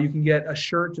 You can get a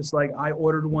shirt just like I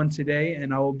ordered one today,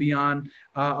 and I'll be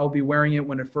wearing it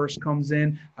when it first comes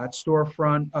in at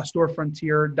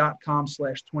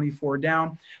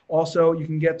storefrontier.com/24down. Also, you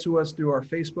can get to us through our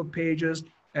Facebook pages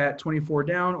at 24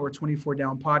 Down or 24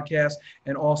 Down Podcast,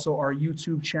 and also our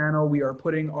YouTube channel. We are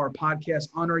putting our podcast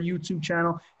on our YouTube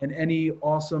channel, and any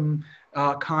awesome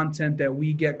content that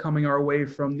we get coming our way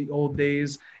from the old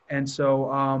days. And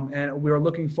so, and we're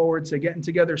looking forward to getting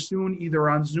together soon, either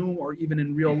on Zoom or even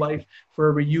in real life for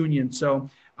a reunion. So,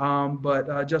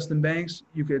 but Justin Banks,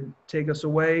 you could take us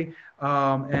away.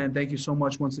 And thank you so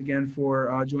much once again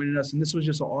for joining us. And this was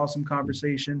just an awesome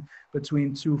conversation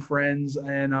between two friends,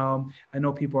 and I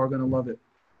know people are going to love it.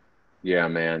 Yeah,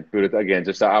 man. But again,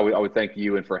 just I would thank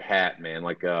you and for Hat, man,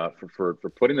 like for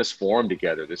putting this forum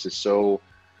together. This is so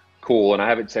cool, and I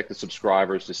haven't checked the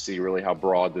subscribers to see really how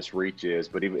broad this reach is.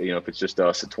 But even if it's just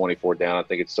us at 24 Down, I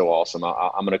think it's so awesome.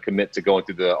 I'm going to commit to going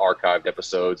through the archived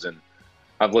episodes, and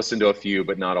I've listened to a few,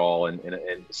 but not all. And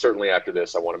certainly after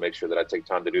this, I want to make sure that I take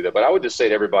time to do that. But I would just say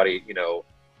to everybody,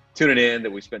 tuning in,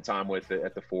 that we spent time with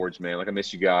at the Forge, man. Like, I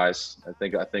miss you guys. I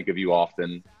think of you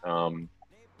often.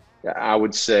 I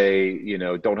would say,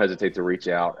 don't hesitate to reach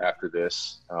out after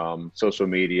this. Social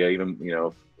media, even,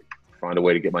 find a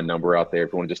way to get my number out there.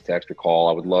 If you want to just text or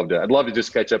call, I'd love to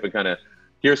just catch up and kind of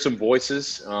hear some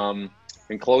voices, and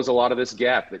close a lot of this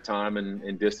gap that time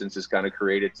and distance has kind of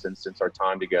created since our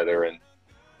time together. And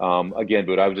again,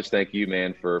 but I would just thank you,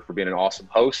 man, for being an awesome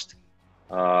host,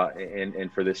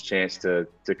 and for this chance to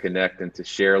connect and to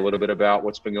share a little bit about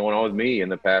what's been going on with me in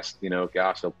the past,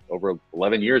 over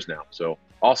 11 years now. So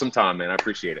awesome time, man. I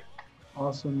appreciate it.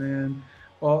 Awesome, man.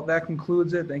 Well, that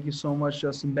concludes it. Thank you so much,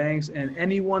 Justin Banks. And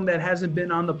anyone that hasn't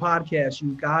been on the podcast,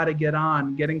 you got to get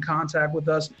in contact with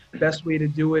us. Best way to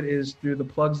do it is through the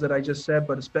plugs that I just said,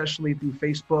 but especially through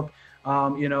Facebook.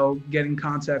 Get in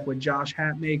contact with Josh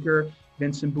Hatmaker,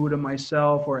 Vincent Buddha,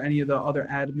 myself, or any of the other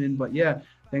admin. But yeah,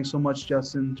 thanks so much,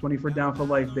 Justin. 24 Down for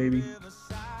life, baby.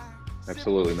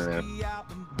 Absolutely, man. All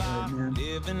right, man.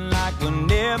 Living like we'll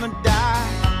never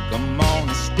die. Come on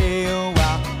and stay a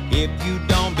while. If you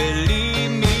don't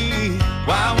believe me,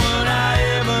 why would I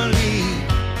ever leave?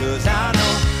 'Cause I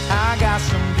know I got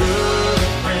some good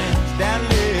friends that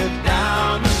live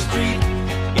down the street.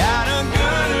 Got a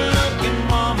good-looking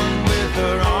woman with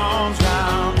her arms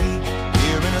round me.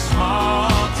 Here in a small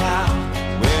town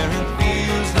where it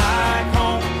feels like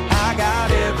home. I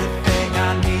got everything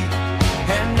I need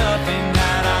and nothing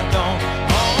that I don't.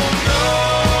 Oh no,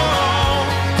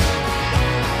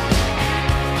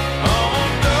 oh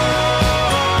no,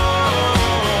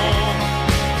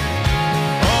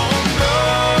 oh no,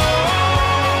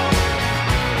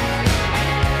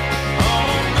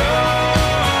 oh no.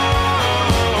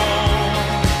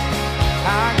 I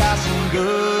got some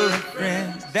good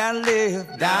friends that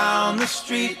live down the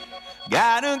street.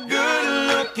 Got a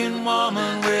good-looking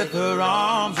woman with her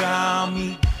arms around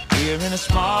me. Here in a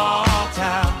small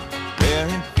town where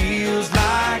it feels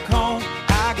like home.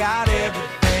 I got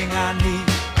everything I need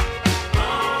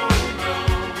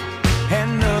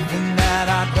and nothing that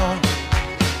I don't.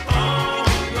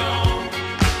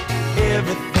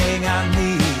 Everything I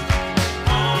need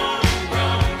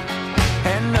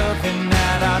and nothing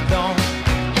that I don't.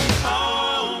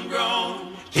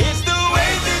 It's the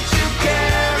way that you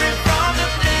carry from the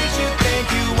things you think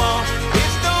you want.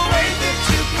 It's the way that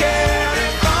you carry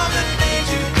from the things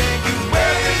you think you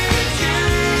wear. It's you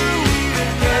even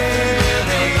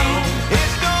carry on.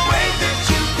 It's the way that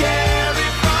you carry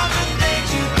from the things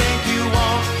you think you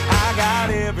want. I got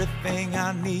everything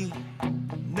I need,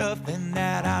 nothing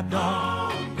that I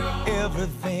don't.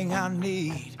 Everything I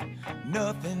need,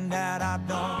 nothing that I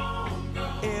don't.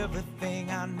 Everything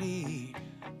I need,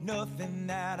 nothing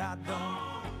that I don't.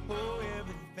 Oh,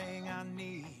 everything I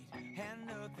need.